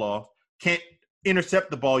the ball off, can't intercept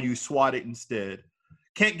the ball, you swat it instead,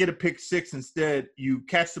 can't get a pick six, instead you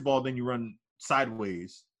catch the ball, then you run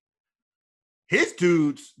sideways. His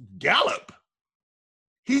dudes gallop.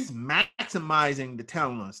 He's maximizing the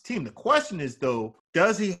talent on his team. The question is, though,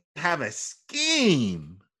 does he have a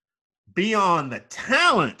scheme beyond the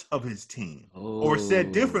talent of his team? Or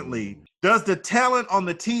said differently, does the talent on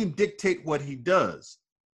the team dictate what he does?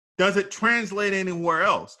 Does it translate anywhere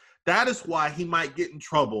else? That is why he might get in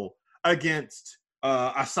trouble against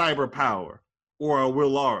a Cyber Power or a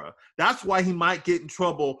Willara. That's why he might get in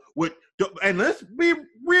trouble with, and let's be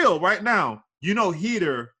real right now. You know,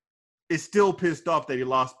 Heater is still pissed off that he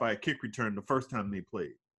lost by a kick return the first time they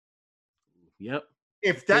played. Yep.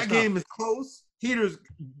 If that game is close, Heater's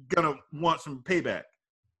gonna want some payback.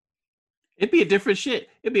 It'd be a different shit.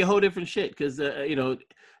 It'd be a whole different shit because you know,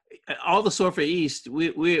 all the Surfer East,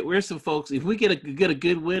 we're some folks. If we get a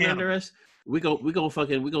good win under us, we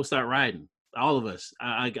gonna start riding. All of us.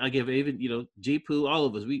 I give even, you know, G-Poo, all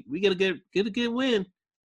of us. We get a good win.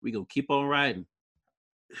 We gonna keep on riding.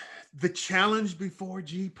 The challenge before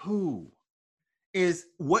G-Poo is,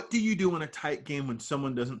 what do you do in a tight game when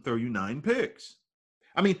someone doesn't throw you 9 picks?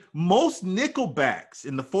 I mean, most nickelbacks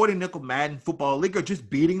in the 40 nickel Madden Football League are just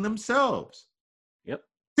beating themselves. Yep.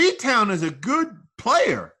 C-Town is a good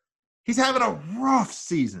player. He's having a rough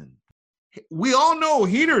season. We all know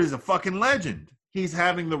Heater is a fucking legend. He's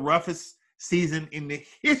having the roughest season in the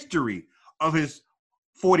history of his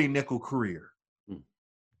 40 nickel career.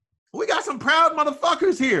 We got some proud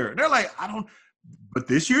motherfuckers here. They're like, but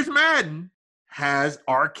this year's Madden has an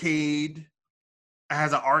arcade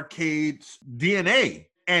DNA,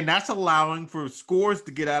 and that's allowing for scores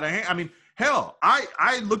to get out of hand. I mean, hell,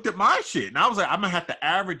 I looked at my shit and I was like, I'm gonna have to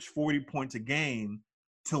average 40 points a game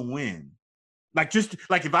to win. Like, just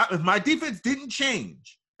like if my defense didn't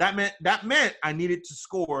change, that meant I needed to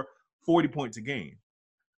score 40 points a game.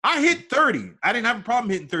 I hit 30. I didn't have a problem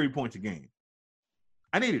hitting 30 points a game.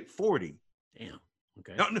 I needed 40. Damn.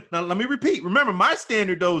 Okay. Now let me repeat. Remember, my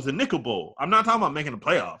standard though is a nickel bowl. I'm not talking about making the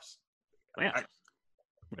playoffs.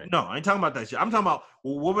 No, I ain't talking about that shit. I'm talking about,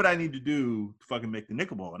 well, what would I need to do to fucking make the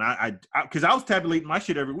nickel bowl? And because I was tabulating my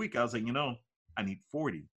shit every week. I was like, you know, I need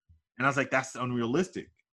 40. And I was like, that's unrealistic.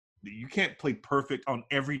 You can't play perfect on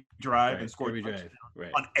every drive and score every drive.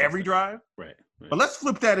 Right. On every drive. Right. But let's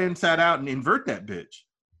flip that inside out and invert that bitch.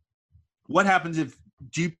 What happens if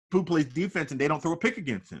G-Poo plays defense and they don't throw a pick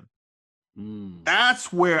against him?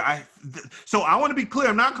 That's where so I want to be clear.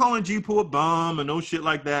 I'm not calling G-Poo a bum and no shit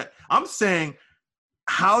like that. I'm saying,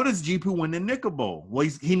 how does G-Poo win the nickel bowl? Well,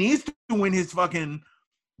 he needs to win his fucking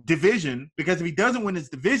division, because if he doesn't win his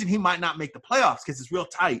division, he might not make the playoffs because it's real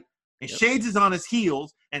tight. And Shades is on his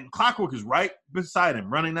heels, and Clockwork is right beside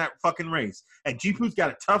him running that fucking race. And G-Poo's got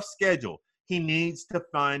a tough schedule. He needs to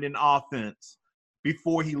find an offense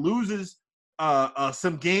before he loses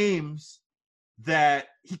some games that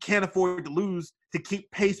he can't afford to lose to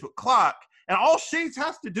keep pace with clock. And all Shades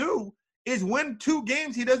has to do is win 2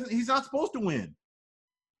 games he's not supposed to win.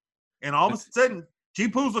 And all of a sudden,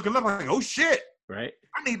 G-Poo's looking up like, oh shit, right?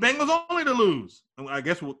 I need Bengals only to lose. And I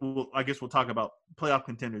guess we'll talk about playoff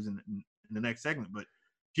contenders in the next segment. But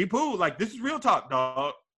G-Poo, like, this is real talk,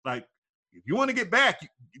 dog. Like, if you want to get back,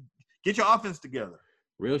 you get your offense together.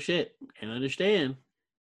 Real shit. And understand,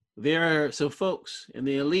 there are some folks in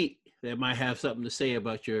the elite that might have something to say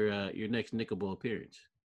about your next Nickel Bowl appearance.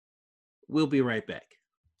 We'll be right back.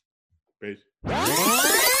 Peace.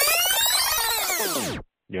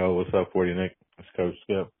 Yo, what's up, 40 Nick? It's Coach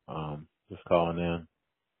Skip. Just calling in.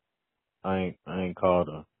 I ain't called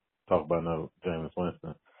to talk about no Jameis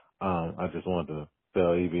Winston. I just wanted to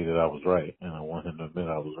tell Evie that I was right, and I want him to admit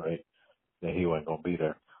I was right, that he wasn't gonna be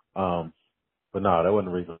there. But no, that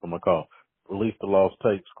wasn't the reason for my call. Release the lost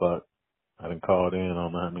tapes, Clark. I done called in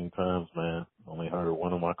on how many times, man. Only heard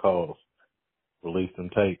one of my calls. Release them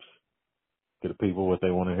tapes. Get the people what they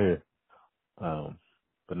want to hear.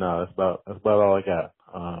 But no, that's about all I got.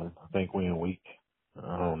 I think we in week,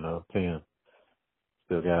 I don't know, 10.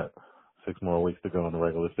 Still got 6 more weeks to go in the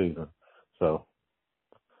regular season. So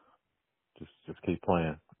just keep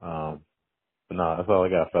playing. But no, that's all I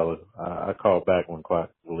got, fellas. I called back when Clark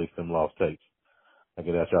released them lost tapes. I'll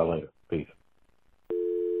get at y'all later. Peace.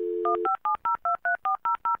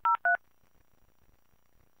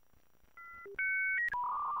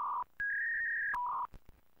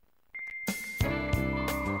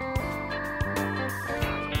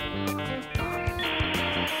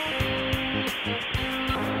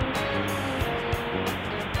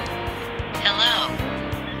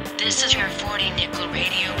 This is your 40 Nickel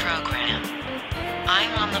radio program.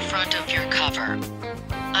 I'm on the front of your cover.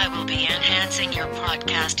 I will be enhancing your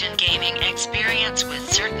broadcast and gaming experience with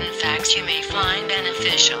certain facts you may find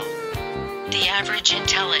beneficial. The average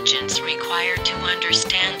intelligence required to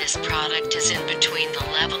understand this product is in between the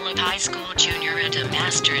level of high school junior and a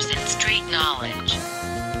master's in street knowledge.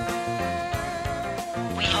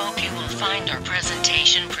 We hope you will find our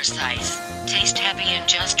presentation precise, taste heavy and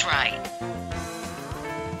just right.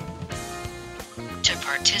 To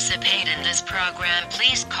participate in this program,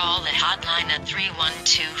 please call the hotline at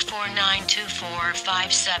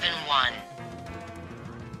 312-492-4571.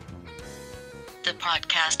 The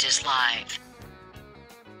podcast is live.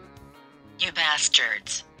 You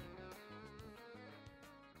bastards.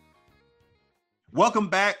 Welcome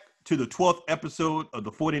back to the 12th episode of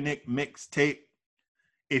the 40 Nick Mixtape.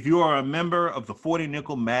 If you are a member of the 40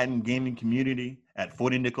 Nickel Madden gaming community at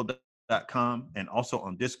 40nickel.com and also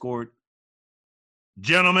on Discord,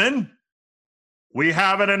 gentlemen, we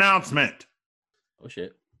have an announcement. Oh,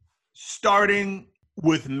 shit. Starting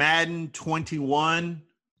with Madden 21,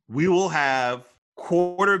 we will have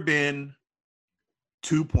Quarter Bin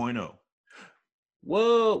 2.0.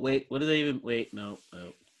 Whoa, wait, what does that even, wait, no,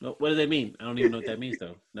 what does that mean? I don't even know what that means,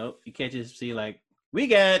 though. Nope, you can't just see, like, we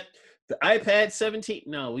got the iPad 17.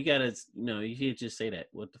 No, you can't just say that.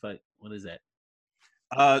 What the fuck? What is that?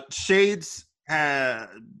 Shades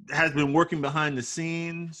has been working behind the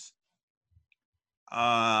scenes.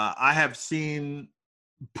 I have seen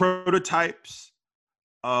prototypes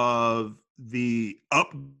of the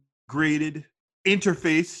upgraded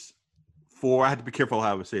interface for, I have to be careful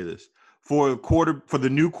how I would say this, for the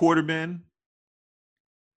new Quarter Bin.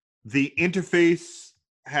 The interface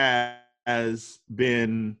has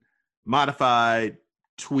been modified,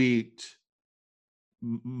 tweaked.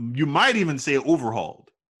 You might even say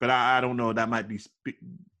overhauled, but I don't know. That might be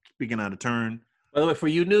speaking out of turn. By the way, for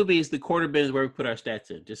you newbies, the Quarter Bin is where we put our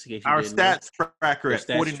stats in, just in case you our didn't know. stats tracker at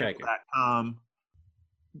Stats tracker. 40nickel.com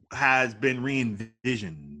has been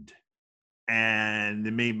re-envisioned, and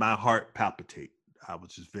it made my heart palpitate. I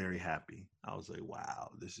was just very happy. I was like,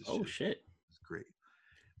 wow, this is shit. It's great.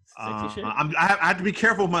 Sexy shit. I have to be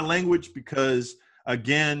careful with my language because,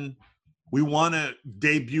 again, we want to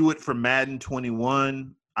debut it for Madden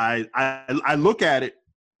 21. I look at it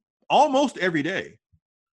almost every day.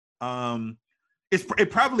 It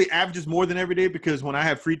probably averages more than every day because when I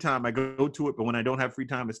have free time, I go to it. But when I don't have free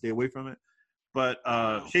time, I stay away from it. But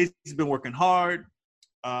Chase has been working hard.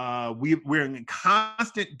 We're in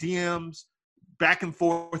constant DMs back and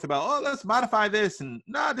forth about, oh, let's modify this, and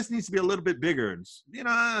no, this needs to be a little bit bigger. And,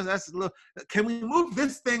 that's a little. Can we move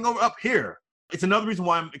this thing over up here? It's another reason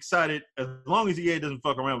why I'm excited. As long as EA doesn't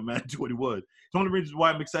fuck around with Madden 21, it's one of the reasons why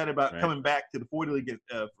I'm excited about coming back to the 40 League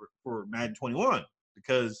for Madden 21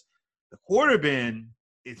 because the Quarter Bin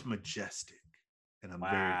is majestic, and I'm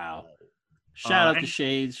very proud. Shout out to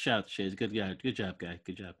Shades. Good job, guy.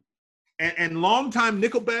 Good job. And longtime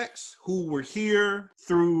Nickelbacks who were here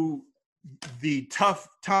through the tough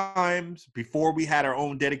times before we had our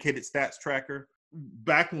own dedicated stats tracker.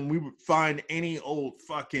 Back when we would find any old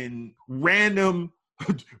fucking random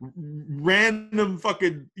fucking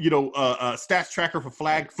stats tracker for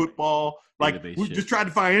flag football, like we just tried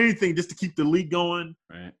to find anything just to keep the league going.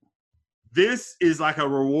 Right. This is like a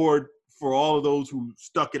reward for all of those who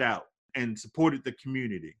stuck it out and supported the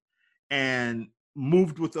community and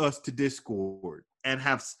moved with us to Discord and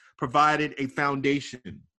have provided a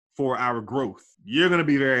foundation for our growth. You're going to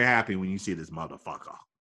be very happy when you see this motherfucker.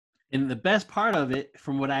 And the best part of it,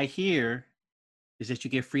 from what I hear, is that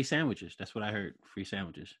you get free sandwiches. That's what I heard. Free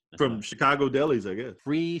sandwiches. From Chicago delis, I guess.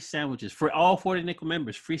 Free sandwiches. For all 40 Nickel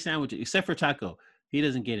members, free sandwiches, except for Taco. He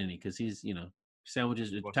doesn't get any because he's,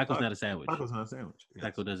 sandwiches. Well, Taco's not a sandwich. Taco's not a sandwich. Yes.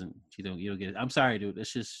 Taco doesn't, you don't get it. I'm sorry, dude.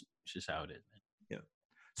 It's just how it is, man. Yeah.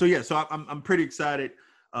 So I'm pretty excited.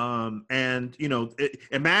 And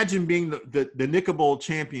imagine being the Nickel Bowl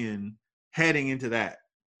champion heading into that.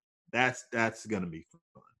 That's gonna be fun.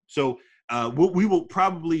 So we will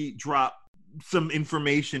probably drop some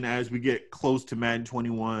information as we get close to Madden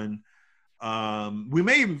 21. We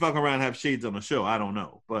may even fuck around and have Shades on the show. I don't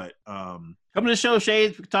know, but come to the show,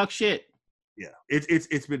 Shades. Talk shit. Yeah,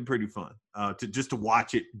 it's been pretty fun to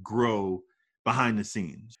watch it grow behind the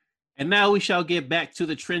scenes. And now we shall get back to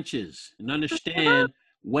the trenches and understand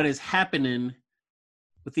what is happening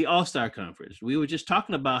with the All-Star Conference. We were just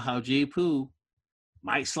talking about how G Poo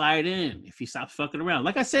might slide in if he stops fucking around.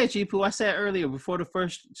 Like I said, G Poo, I said earlier before the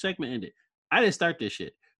first segment ended, I didn't start this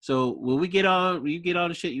shit. So when you get on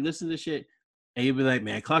the shit, you listen to shit, and you'll be like,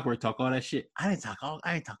 man, Clockwork talk all that shit. I didn't talk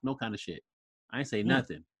no kind of shit. I didn't say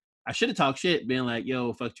nothing. I should have talked shit, being like,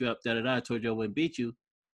 yo, fucked you up, da-da-da, I told you I wouldn't beat you,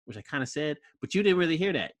 which I kind of said, but you didn't really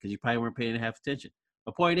hear that because you probably weren't paying half attention.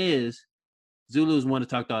 My point is, Zulu's want to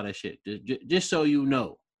talk all that shit, just so you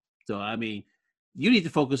know. So, I mean, you need to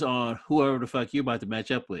focus on whoever the fuck you're about to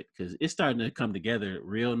match up with because it's starting to come together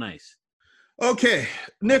real nice. Okay,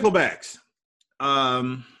 Nickelbacks.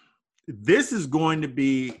 This is going to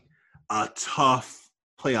be a tough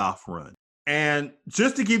playoff run. And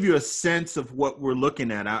just to give you a sense of what we're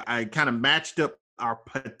looking at, I kind of matched up our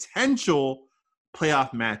potential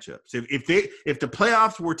playoff matchups. If the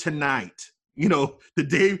playoffs were tonight, you know,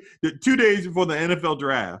 the 2 days before the NFL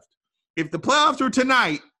draft, if the playoffs were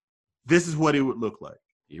tonight, this is what it would look like.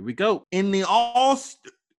 Here we go. In the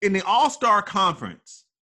All-Star Conference,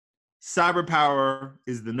 Cyber Power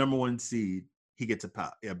is the number 1 seed. He gets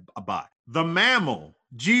a bye. The Mammal,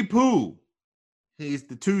 G Poo, he's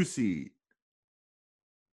the 2 seed.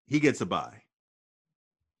 He gets a bye.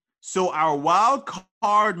 So our wild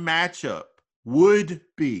card matchup would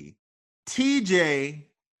be TJ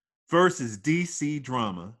versus DC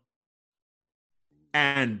Drama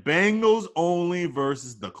and Bengals only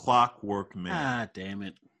versus the Clockwork Man. Ah, damn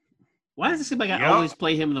it. Why does it seem like I always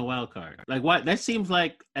play him in the wild card? Like, what? That seems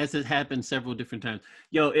like, as it happened several different times.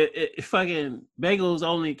 Yo, it fucking Bengals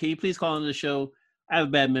only. Can you please call on the show? I have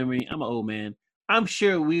a bad memory. I'm an old man. I'm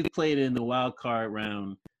sure we've played in the wild card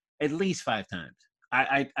round at least 5 times.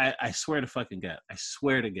 I swear to fucking God. I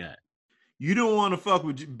swear to God. You don't want to fuck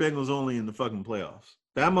with Bengals only in the fucking playoffs.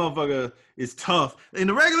 That motherfucker is tough. In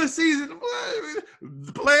the regular season,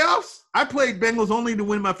 the playoffs, I played Bengals only to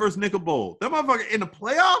win my first Nickel Bowl. That motherfucker in the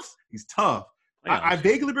playoffs, he's tough. I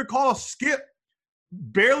vaguely recall Skip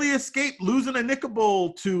barely escaped losing a Nickel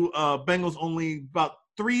Bowl to Bengals only about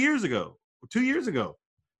 3 years ago, or 2 years ago.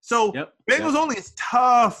 So Bengals only is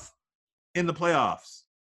tough in the playoffs.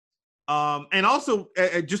 And also,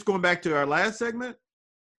 just going back to our last segment,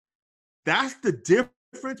 that's the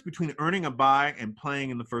difference between earning a bye and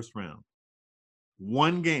playing in the first round.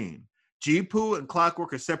 1 game. G-Poo and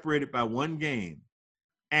Clockwork are separated by 1 game.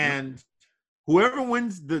 And whoever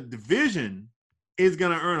wins the division is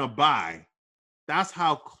going to earn a bye. That's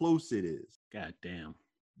how close it is. God damn.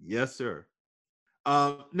 Yes, sir.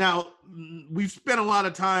 Now, we've spent a lot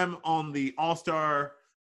of time on the All-Star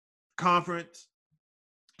Conference.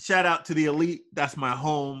 Shout out to the Elite. That's my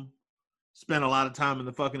home. Spent a lot of time in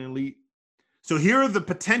the fucking Elite. So here are the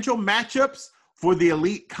potential matchups for the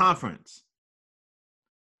Elite Conference.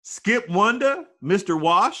 Skip Wonder, Mr.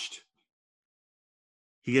 Washed.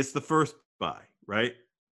 He gets the first bye, right?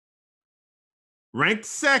 Ranked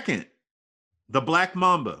second, the Black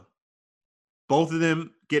Mamba. Both of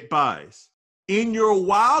them get byes. In your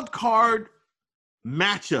wild card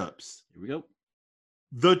matchups, here we go.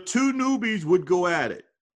 The 2 newbies would go at it.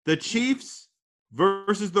 The Chiefs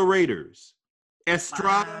versus the Raiders.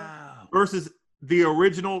 Estrada versus the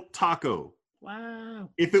original Taco. Wow.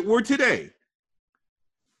 If it were today,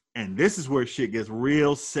 and this is where shit gets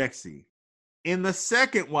real sexy. In the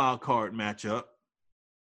second wild card matchup,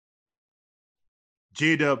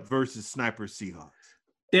 J-Dub versus Sniper Seahawks.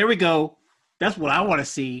 There we go. That's what I want to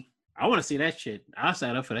see. I want to see that shit. I'll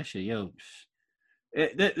sign up for that shit. Yo.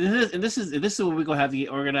 This is what we're going to have to get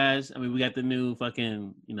organized. I mean, we got the new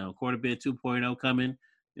fucking, quarter bid 2.0 coming.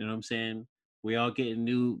 You know what I'm saying? We all getting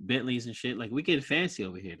new Bentleys and shit. Like, we getting fancy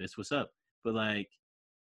over here. That's what's up. But, like,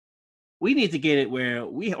 we need to get it where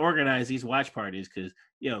we organize these watch parties because,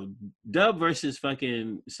 Dub versus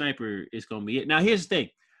fucking Sniper is going to be it. Now, here's the thing.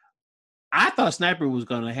 I thought Sniper was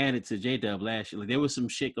going to hand it to J-Dub last year. Like, there was some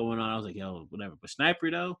shit going on. I was like, yo, whatever. But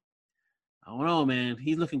Sniper, though, I don't know, man.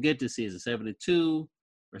 He's looking good this season. 7-2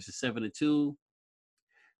 versus 7-2.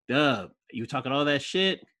 Dub, you talking all that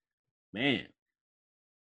shit? Man.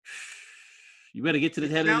 You better get to the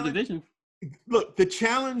head of the division. Look, the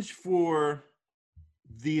challenge for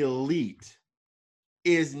the Elite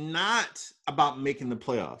is not about making the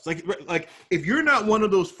playoffs. Like if you're not one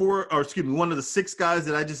of those one of the 6 guys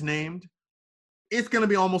that I just named, it's going to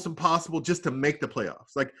be almost impossible just to make the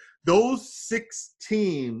playoffs. Like, those 6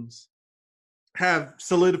 teams have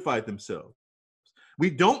solidified themselves. We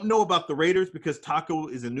don't know about the Raiders because Taco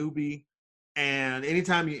is a newbie, and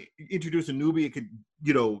anytime you introduce a newbie, it could,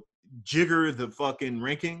 jigger the fucking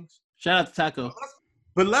rankings. Shout out to Taco.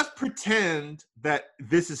 But let's pretend that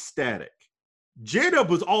this is static. J-Dub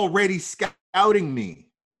was already scouting me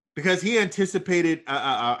because he anticipated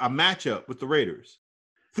a matchup with the Raiders.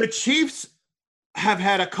 The Chiefs have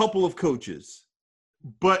had a couple of coaches,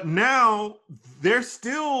 but now they're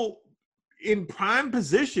still in prime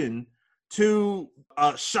position to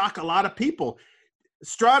shock a lot of people.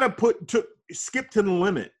 Strada took Skip to the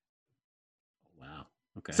limit. Wow.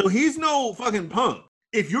 Okay. So he's no fucking punk.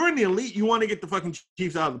 If you're in the Elite, you want to get the fucking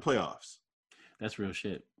Chiefs out of the playoffs. That's real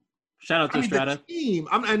shit. Shout out to Strada. The team,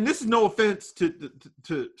 and this is no offense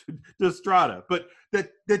to Strada, but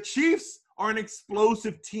the Chiefs are an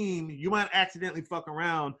explosive team. You might accidentally fuck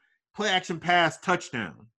around, play action pass,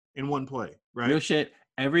 touchdown in one play, right? Real shit.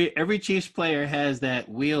 Every Chiefs player has that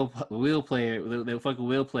wheel player, the fucking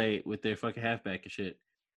wheel play with their fucking halfback and shit.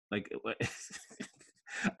 Like,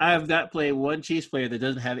 I have not played one Chiefs player that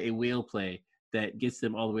doesn't have a wheel play that gets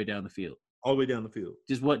them all the way down the field. All the way down the field.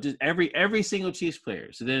 Just every single Chiefs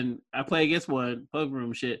player. So then I play against one, pub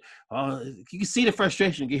room shit. Oh, you can see the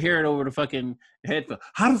frustration. You can hear it over the fucking headphone.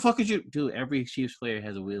 How the fuck could you do? Every Chiefs player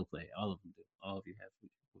has a wheel play. All of them do. All of you have a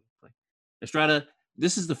wheel play. Estrada,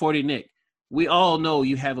 this is the 40 Nick. We all know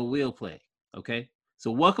you have a wheel play. Okay?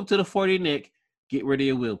 So welcome to the 40 Nick. Get rid of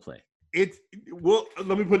your wheel play. Well,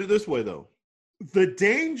 let me put it this way though. The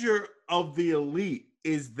danger of the elite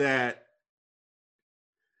is that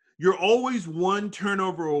you're always one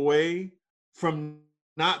turnover away from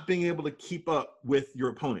not being able to keep up with your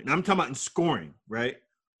opponent. And I'm talking about in scoring, right?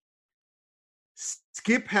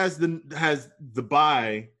 Skip has the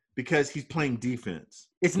bye because he's playing defense.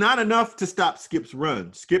 It's not enough to stop Skip's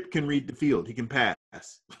run. Skip can read the field. He can pass.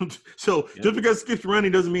 So just because Skip's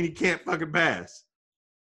running doesn't mean he can't fucking pass.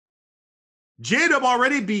 J-Dub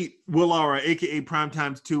already beat Willara, a.k.a.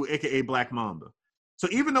 Primetimes 2, a.k.a. Black Mamba. So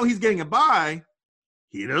even though he's getting a bye,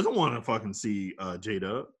 he doesn't want to fucking see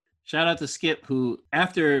J-Dub. Shout out to Skip, who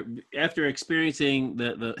after experiencing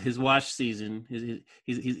his wash season,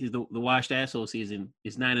 the washed asshole season,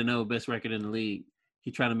 is 9-0, best record in the league.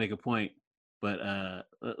 He's trying to make a point, but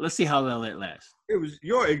let's see how well that lasts. It was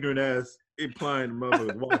your ignorant ass implying the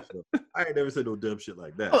motherfucker's washed up. I ain't never said no dumb shit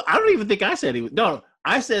like that. Oh, I don't even think I said he was. No,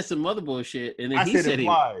 I said some other bullshit, and then he said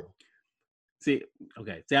implied. See,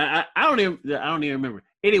 okay. See, I don't even remember.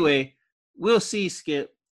 Anyway, we'll see,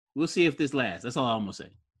 Skip. We'll see if this lasts. That's all I'm gonna say.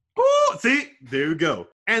 Oh, see, there you go.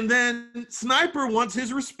 And then Sniper wants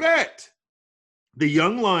his respect. The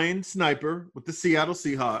young lion Sniper with the Seattle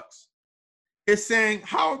Seahawks is saying,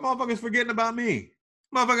 "How are motherfuckers forgetting about me?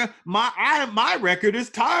 Motherfucker, my record is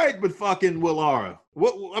tied with fucking Willara.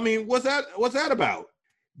 What's that about?"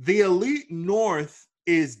 The Elite North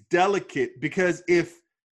is delicate because if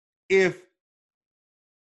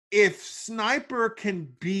Sniper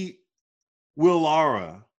can beat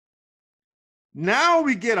Willara, now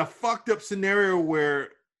we get a fucked up scenario where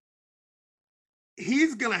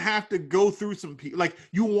he's gonna have to go through some people. Like,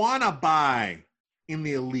 you want to buy in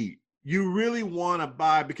the Elite. You really want to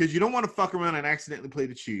buy because you don't want to fuck around and accidentally play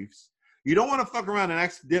the Chiefs. You don't want to fuck around and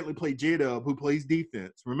accidentally play J-Dub, who plays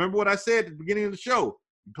defense. Remember what I said at the beginning of the show?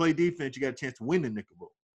 You play defense, you got a chance to win the Nickel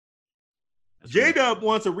Bowl. J-Dub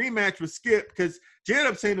wants a rematch with Skip because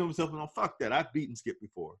J-Dub saying to himself, "No, fuck that. I've beaten Skip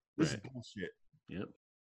before. This is bullshit." Yep.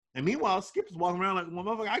 And meanwhile, Skip is walking around like, "Well,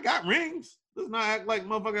 motherfucker, I got rings. Let's not act like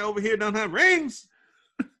motherfucker over here don't have rings."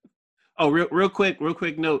 Oh, real quick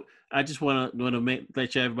note. I just want to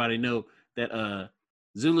let everybody know that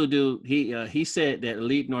Zulu dude, he said that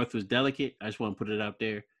Elite North was delicate. I just want to put it out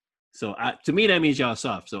there. So to me, that means y'all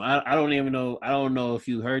soft. So I don't even know. I don't know if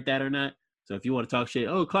you heard that or not. So if you want to talk shit,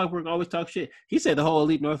 Clockwork always talk shit. He said the whole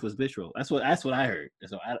Elite North was bitch roll. That's what I heard.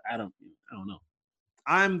 So I don't know.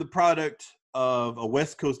 I'm the product of a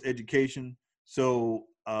West Coast education, so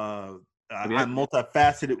I'm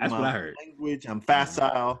multifaceted with my language. I'm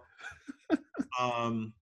facile.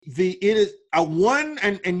 It is a one,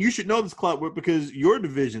 and you should know this, Clockwork, because your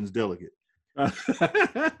division's delicate.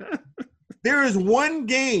 There is one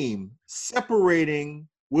game separating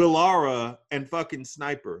Willara and fucking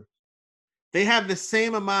Sniper. They have the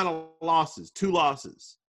same amount of losses, 2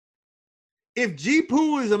 losses. If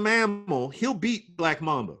G-Poo is a mammal, he'll beat Black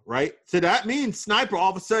Mamba, right? So that means Sniper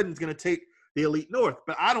all of a sudden is going to take the Elite North,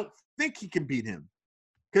 but I don't think he can beat him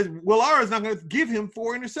because Willara is not going to give him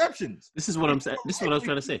 4 interceptions. This is what I'm saying. This is what I was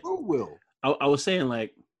trying to say. Who will? I was saying,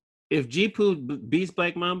 like, if G-Poo beats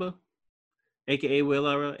Black Mamba, a.k.a.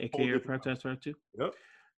 Willara, a.k.a. Primetime 2, yep.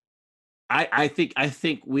 I think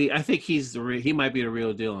he might be the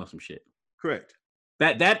real deal on some shit. Correct.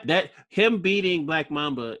 That him beating Black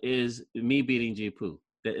Mamba is me beating G-Poo.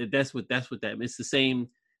 That's what that means. It's the same.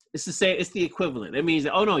 It's the equivalent. That means,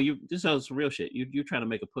 oh no, this is some real shit. You're trying to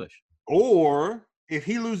make a push. Or if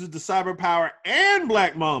he loses to Cyber Power and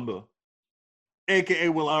Black Mamba, aka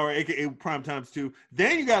Willara, aka Primetimes 2,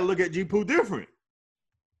 then you gotta look at G-Poo different.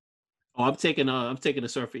 Oh, I'm taking the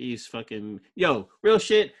Surfer East fucking real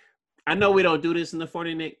shit. I know we don't do this in the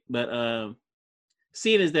 40 Nick, but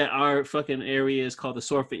seeing as that our fucking area is called the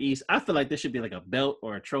Surfer East, I feel like this should be like a belt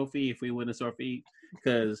or a trophy if we win the Surfer East,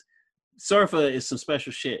 because Surfer is some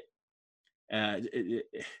special shit.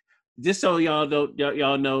 Just so y'all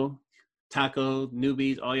know, Taco,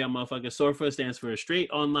 newbies, all y'all motherfuckers, Surfer stands for Straight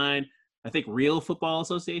Online, I think, Real Football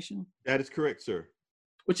Association. That is correct, sir.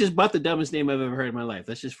 Which is about the dumbest name I've ever heard in my life.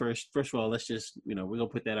 Let's just first of all, let's just, we're gonna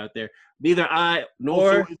put that out there. Neither I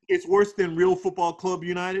nor it's worse than Real Football Club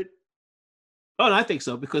United. Oh, no, I think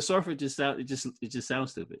so, because Surfer just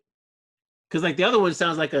sounds stupid. Because like the other one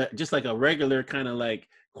sounds like just like a regular kind of like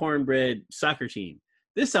cornbread soccer team.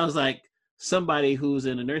 This sounds like somebody who's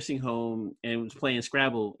in a nursing home and was playing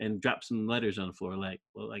Scrabble and dropped some letters on the floor. Like,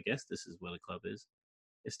 well, I guess this is what a club is.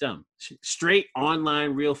 It's dumb. Straight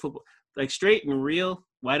online real football, like straight and real.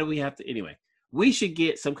 Why do we have to? Anyway, we should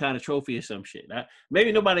get some kind of trophy or some shit.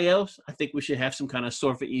 Maybe nobody else. I think we should have some kind of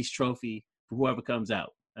Sorfa East trophy for whoever comes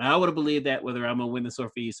out. And I would have believed that whether I'm gonna win the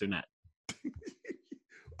Sorfa East or not.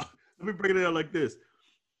 Let me break it down like this.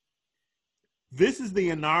 This is the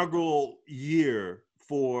inaugural year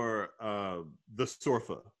for the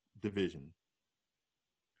Sorfa division.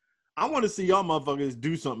 I want to see y'all motherfuckers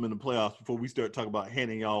do something in the playoffs before we start talking about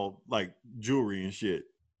handing y'all like jewelry and shit.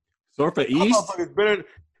 Sorfa East?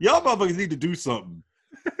 Y'all motherfuckers need to do something.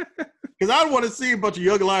 Because I don't want to see a bunch of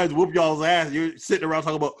young lions whoop y'all's ass. You're sitting around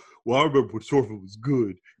talking about, well, I remember when Sorfa was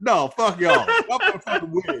good. No, fuck y'all. Y'all motherfucking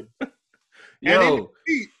win.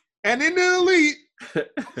 And in the elite, I'm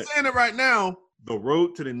saying it right now, the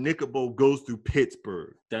road to the Nickel Bowl goes through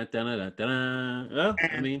Pittsburgh. Dun, dun, dun, dun, dun. Well,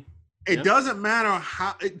 I mean, it doesn't matter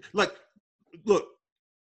how, look,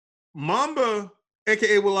 Mamba,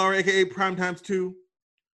 a.k.a. Willara, a.k.a. Primetimes 2,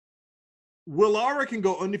 Willara can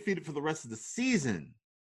go undefeated for the rest of the season.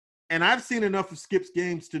 And I've seen enough of Skip's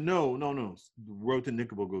games to know, the road to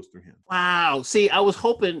Nickel Bowl goes through him. Wow. See, I was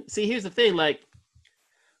hoping, here's the thing, like,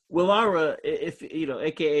 Willara, if,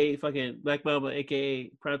 a.k.a. fucking Black Mamba,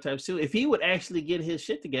 a.k.a. Primetimes 2, if he would actually get his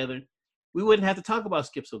shit together, we wouldn't have to talk about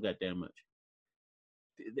Skip so goddamn much.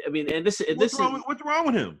 I mean, what's wrong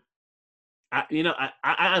with him?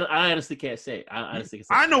 I honestly can't say.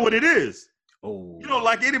 I know what it is. Oh, you don't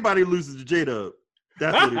like anybody who loses to J-Dub.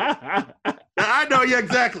 That's what it is. I know, yeah,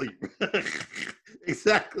 exactly.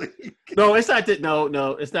 Exactly. No, it's not that. No,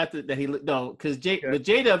 it's not that he. No, because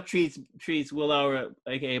J-Dub treats Willara,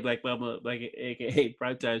 aka Black Mamba, like aka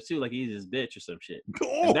Primetimes 2, like he's his bitch or some shit.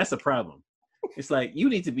 Oh. And that's a problem. It's like you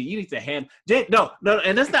need to hand no,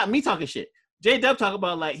 and that's not me talking shit. J-Dub talk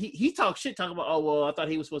about like he talks shit, talking about, oh well, I thought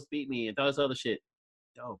he was supposed to beat me and all this other shit.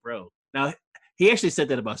 Oh, bro. Now he actually said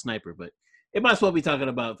that about Sniper, but it might as well be talking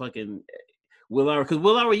about fucking Willara, because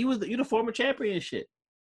Willara, you the former champion and shit.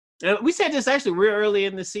 And we said this actually real early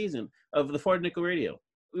in the season of the 40 Nickel Radio.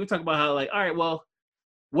 We were talking about how, like, all right, well,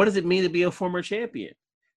 what does it mean to be a former champion?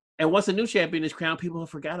 And once a new champion is crowned, people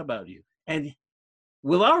have forgot about you. And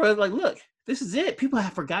Willara, like, look, this is it. People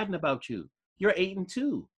have forgotten about you. You're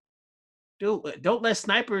 8-2. Dude, don't let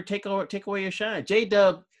Sniper take away your shine.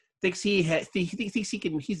 J-Dub thinks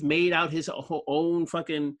he's made out his own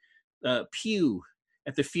fucking pew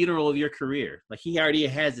at the funeral of your career. Like, he already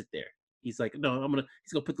has it there. He's like, no,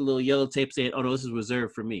 he's gonna put the little yellow tape saying, oh no, this is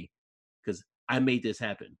reserved for me because I made this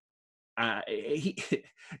happen.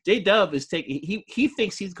 J-Dub is he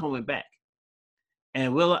thinks he's coming back.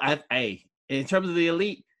 And in terms of the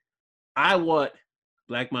elite, I want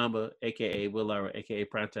Black Mamba, aka Willara, aka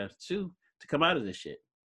Primetimes 2, to come out of this shit.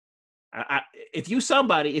 If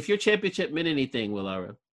your championship meant anything,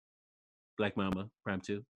 Willara, Black Mamba, Prime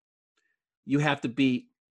 2, you have to beat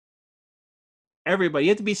everybody. You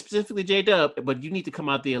have to be specifically J-Dub, but you need to come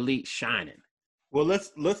out the elite shining. Well,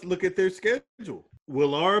 let's look at their schedule.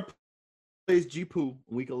 Willara plays G-Poo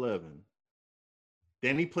week 11.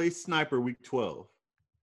 Then he plays Sniper week 12.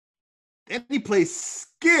 Then he plays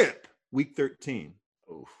Skip week 13.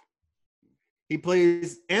 Oof. He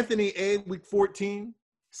plays Anthony A week 14,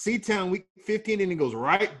 C-Town week 15, and he goes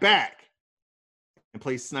right back and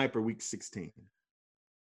plays Sniper week 16.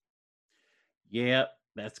 Yeah,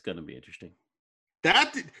 that's gonna be interesting.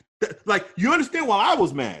 That like, you understand why I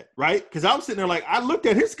was mad, right? Because I was sitting there like, I looked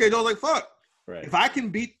at his schedule, I was like, fuck. Right. If I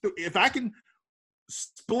can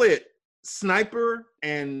split Sniper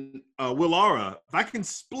and Willara, if I can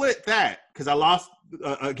split that, because I lost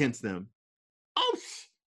against them,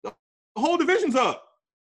 the whole division's up.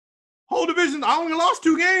 I only lost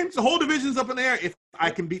 2 games. The whole division's up in the air if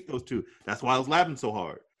I can beat those 2. That's why I was laughing so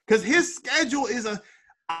hard. Because his schedule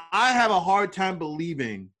I have a hard time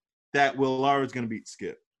believing that Willara is going to beat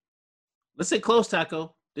Skip. Let's say close,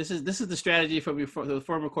 Taco. This is the strategy from the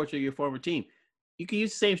former coach of your former team. You can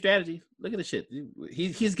use the same strategy. Look at the shit.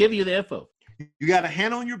 He's giving you the info. You got to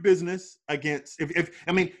handle your business against. If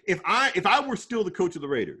I were still the coach of the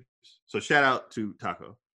Raiders, so shout out to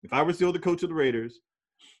Taco. If I were still the coach of the Raiders,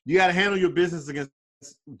 you got to handle your business against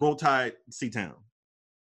Roll Tide C-Town.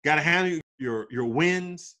 Got to handle your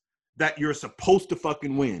wins that you're supposed to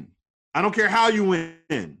fucking win. I don't care how you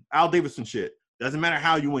win. Al Davidson shit. Doesn't matter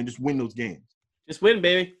how you win. Just win those games. Just win,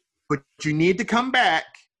 baby. But you need to come back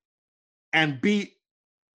and beat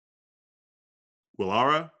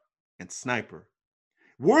Willara and Sniper.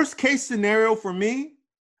 Worst case scenario for me,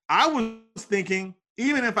 I was thinking,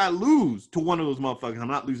 even if I lose to one of those motherfuckers, I'm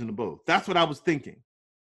not losing to both. That's what I was thinking.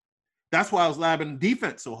 That's why I was labbing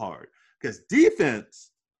defense so hard, because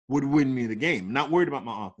defense would win me the game. I'm not worried about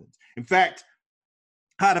my offense. In fact,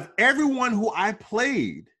 out of everyone who I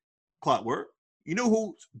played, Clockwork, you know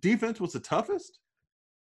whose defense was the toughest?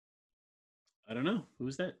 I don't know. Who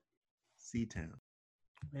was that? C-Town.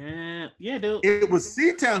 Yeah, dude. It was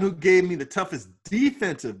C-Town who gave me the toughest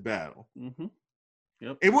defensive battle. Mm-hmm.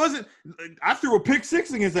 Yep. It wasn't. I threw a pick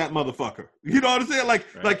six against that motherfucker. You know what I'm saying? Like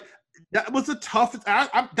that was the toughest.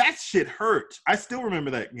 That shit hurt. I still remember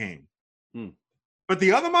that game. But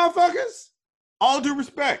the other motherfuckers, all due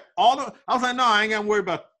respect, I was like, no, I ain't gotta worry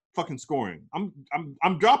about fucking scoring.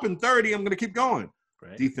 I'm dropping 30. I'm gonna keep going.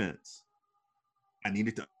 Right. Defense. I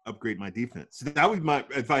needed to upgrade my defense. So that was my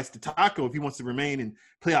advice to Taco if he wants to remain in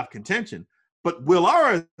playoff contention. But Will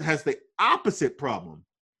Lara has the opposite problem.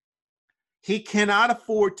 He cannot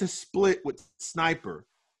afford to split with Sniper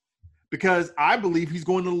because I believe he's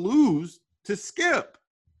going to lose to Skip.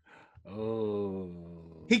 Oh.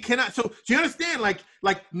 He cannot. So do you understand?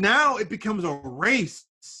 Like now it becomes a race,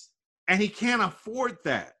 and he can't afford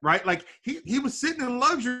that, right? Like he was sitting in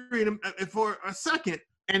luxury for a second.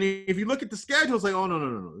 And if you look at the schedule, it's like, oh,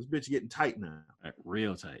 no. This bitch is getting tight now.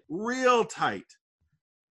 Real tight. Real tight.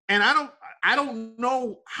 And I don't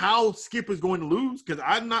know how Skip is going to lose because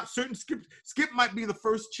I'm not certain. Skip might be the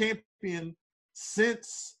first champion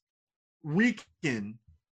since Rican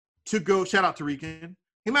to go. Shout out to Rican.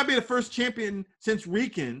 He might be the first champion since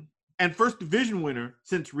Rican and first division winner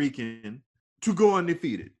since Rican to go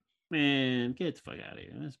undefeated. Man, get the fuck out of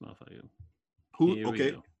here. This motherfucker. Who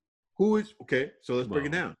is okay? So let's break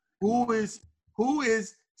it down. Who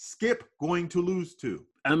is Skip going to lose to?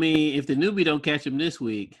 I mean, if the newbie don't catch him this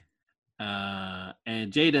week,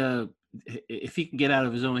 and J-Dub, if he can get out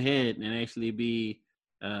of his own head and actually be,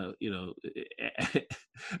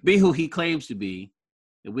 be who he claims to be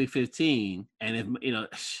in week 15, and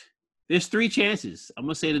if there's 3 chances. I'm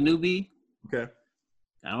gonna say the newbie. Okay.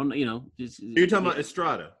 I don't know. You're talking about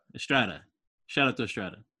Estrada. Estrada. Shout out to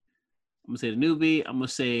Estrada. I'm gonna say the newbie. I'm gonna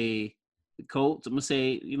say the Colts. I'm gonna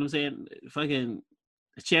say, you know what I'm saying, fucking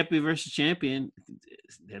champion versus champion.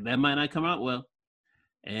 That might not come out well.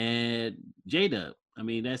 And J-Dub. I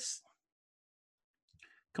mean,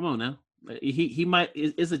 come on now. He might.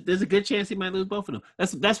 There's a good chance he might lose both of them.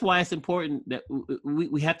 That's why it's important that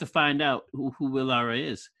we have to find out who Will Lara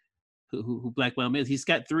is, who Black Mamba is. He's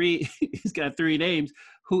got 3. He's got 3 names.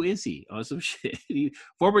 Who is he? Or some shit.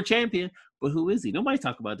 Former champion, but who is he? Nobody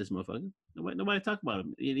talk about this motherfucker. Nobody talk about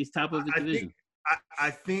him. He's top of the division.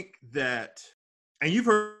 I think that, and you've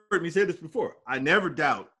heard me say this before, I never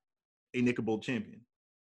doubt a Nickel Bowl champion.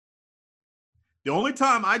 The only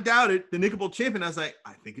time I doubted the Nickel Bowl champion, I was like,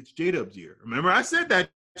 I think it's J-Dub's year. Remember, I said that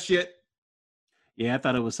shit. Yeah, I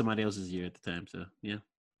thought it was somebody else's year at the time. So, yeah.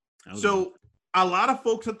 So, a lot of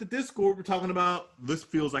folks at the Discord were talking about this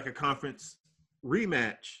feels like a conference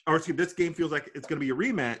rematch, or this game feels like it's going to be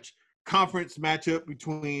a rematch conference matchup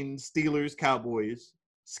between Steelers, Cowboys,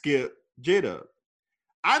 Skip, J-Dub.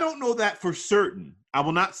 I don't know that for certain. I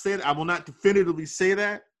will not say that. I will not definitively say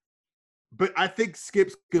that, but I think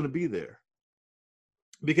Skip's going to be there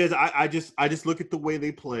because I just look at the way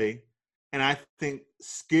they play, and I think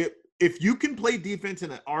Skip, if you can play defense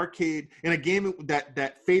in an arcade, in a game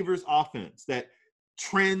that favors offense, that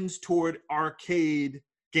trends toward arcade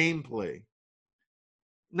gameplay,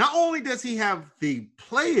 not only does he have the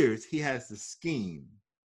players, he has the scheme,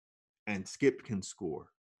 and Skip can score.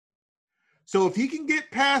 So if he can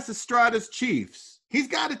get past Estrada's Chiefs, he's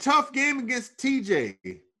got a tough game against TJ,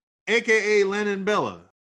 a.k.a. Lennon Bella.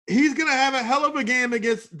 He's going to have a hell of a game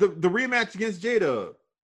against the rematch against J-Dub.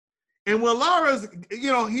 And Will Lara's,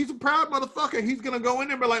 he's a proud motherfucker. He's going to go in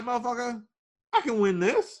there and be like, motherfucker, I can win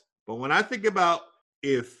this. But when I think about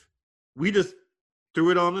if we just threw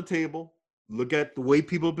it on the table, look at the way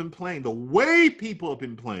people have been playing,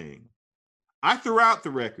 I threw out the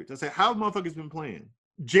records. I said, how have motherfuckers been playing?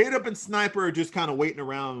 J-Dub and Sniper are just kind of waiting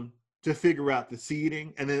around to figure out the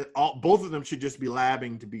seeding, and then both of them should just be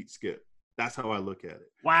labbing to beat Skip. That's how I look at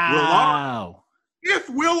it. Wow. If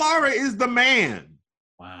Will Lara is the man,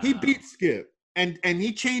 he beats Skip, and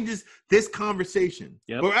he changes this conversation.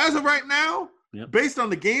 Yep. But as of right now, based on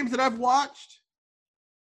the games that I've watched,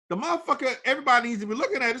 the motherfucker everybody needs to be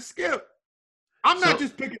looking at is Skip. I'm not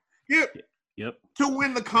just picking Skip to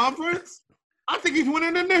win the conference. I think he's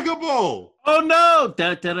winning the Nickel Bowl. Oh, no.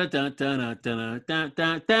 Dun, dun, dun, dun, dun, dun, dun,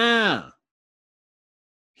 dun, dun.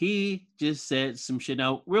 He just said some shit.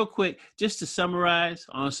 Now, real quick, just to summarize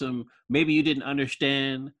on some, maybe you didn't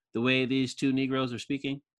understand the way these 2 Negroes are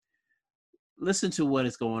speaking. listen to what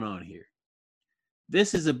is going on here.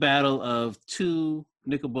 This is a battle of two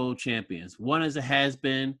Nickel Bowl champions. One is a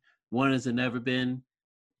has-been, one is a never-been,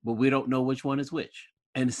 but we don't know which one is which.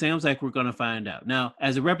 And it sounds like we're going to find out. Now,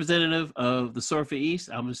 as a representative of the Surfer East,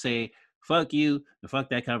 I'm going to say, fuck you and fuck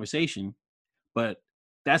that conversation. But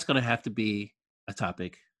that's going to have to be a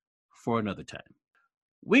topic for another time.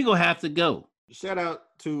 We're going to have to go. Shout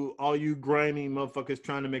out to all you grimy motherfuckers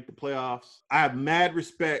trying to make the playoffs. I have mad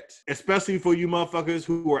respect, especially for you motherfuckers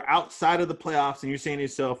who are outside of the playoffs and you're saying to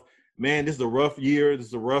yourself, man, this is a rough year. This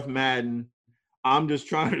is a rough Madden. I'm just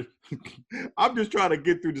trying to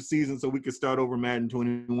get through the season so we can start over Madden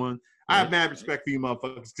 21. I have mad respect for you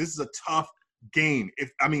motherfuckers. This is a tough game.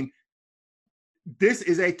 This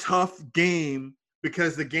is a tough game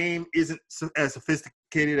because the game isn't as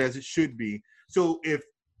sophisticated as it should be. So if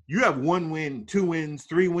you have 1 win, 2 wins,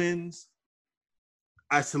 3 wins,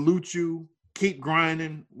 I salute you. Keep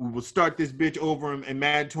grinding. We will start this bitch over in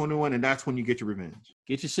Madden 21, and that's when you get your revenge.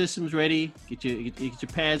 Get your systems ready. Get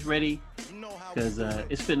your pads ready, because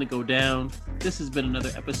it's finna go down. This has been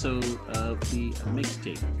another episode of the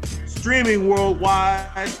Mixtape. Streaming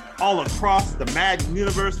worldwide, all across the Madden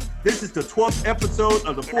universe. This is the 12th episode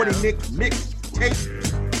of the 40 Nick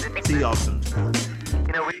Mixtape. See y'all soon.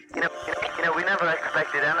 We never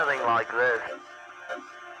expected anything like this.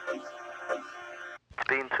 It's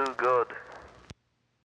been too good.